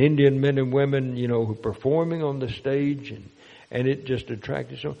and Indian men and women, who performing on the stage, and it just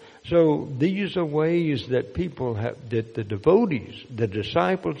attracted so these are ways that people that the devotees, the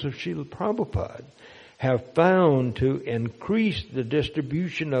disciples of Srila Prabhupada, have found to increase the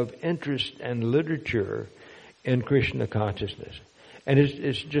distribution of interest and literature in Krishna consciousness. And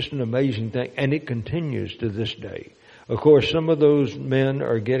it's just an amazing thing, and it continues to this day. Of course, some of those men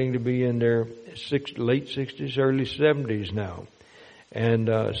are getting to be in their late 60s, early 70s now. And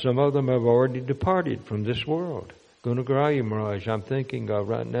some of them have already departed from this world. Gunagraya Maharaj, I'm thinking of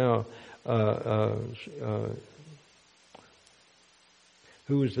right now,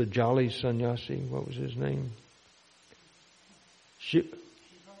 who was the jolly sannyasi? What was his name?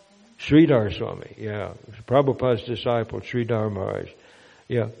 Sridhar Swami, yeah. Prabhupada's disciple, Sridhar Maharaj.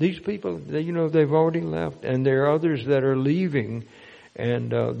 Yeah, these people, they've already left, and there are others that are leaving,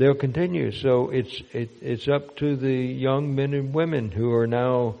 and they'll continue. So it's up to the young men and women who are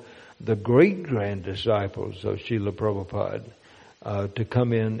now the great-grand disciples of Srila Prabhupada to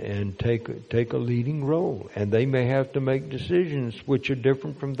come in and take a leading role. And they may have to make decisions which are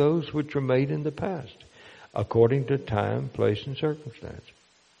different from those which were made in the past, according to time, place, and circumstance.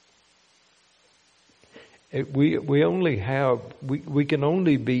 We can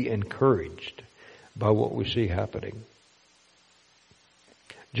only be encouraged by what we see happening.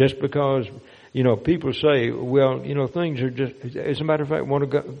 Just because, people say, things are just, as a matter of fact, one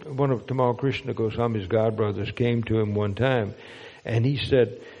of Tamal Krishna Goswami's godbrothers came to him one time, and he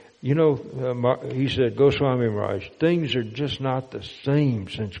said, Goswami Maharaj, things are just not the same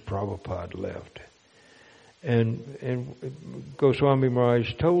since Prabhupada left. And Goswami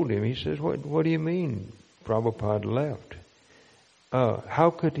Maharaj told him, he says, what do you mean Prabhupada left?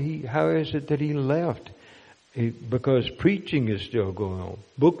 How is it that he left? Because preaching is still going on.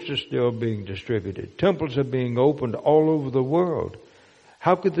 Books are still being distributed. Temples are being opened all over the world.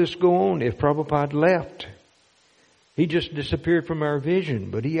 How could this go on if Prabhupada left? He just disappeared from our vision,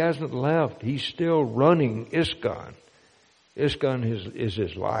 but he hasn't left. He's still running ISKCON. ISKCON is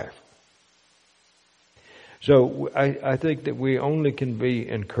his life. So I think that we only can be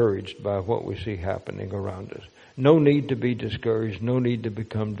encouraged by what we see happening around us. No need to be discouraged. No need to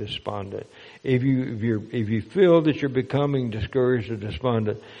become despondent. If you feel that you're becoming discouraged or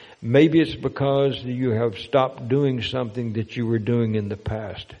despondent, maybe it's because you have stopped doing something that you were doing in the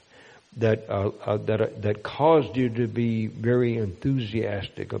past that caused you to be very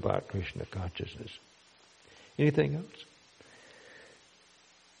enthusiastic about Krishna consciousness. Anything else?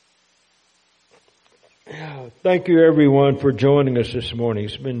 Yeah, thank you everyone for joining us this morning.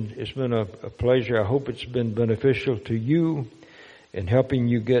 It's been a pleasure. I hope it's been beneficial to you in helping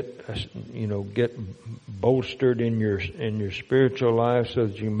you get bolstered in your spiritual life so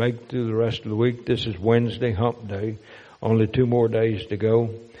that you make it through the rest of the week. This is Wednesday, Hump Day. Only 2 more days to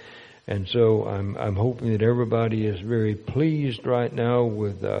go. And so I'm hoping that everybody is very pleased right now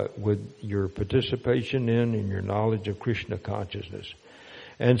with your participation in and your knowledge of Krishna consciousness.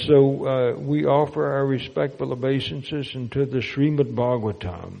 And so we offer our respectful obeisances unto the Srimad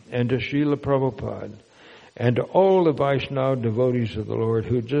Bhagavatam and to Srila Prabhupada and to all the Vaishnava devotees of the Lord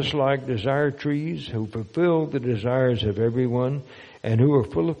who, just like desire trees, who fulfill the desires of everyone and who are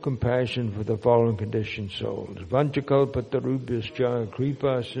full of compassion for the fallen conditioned souls. Vanchakalpatarubhyascha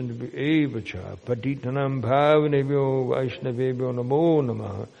kripa sindhuevacha patitanam bhavanebhyo vaishnavebhyo namo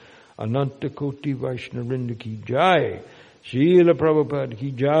namaha anantakoti vaishnavrinda ki jai. Srila Prabhupada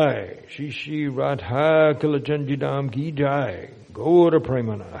ki jai. Shri Radha Kilachandidam ki jai. Gaura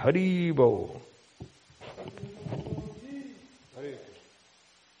Premana Hari Bo.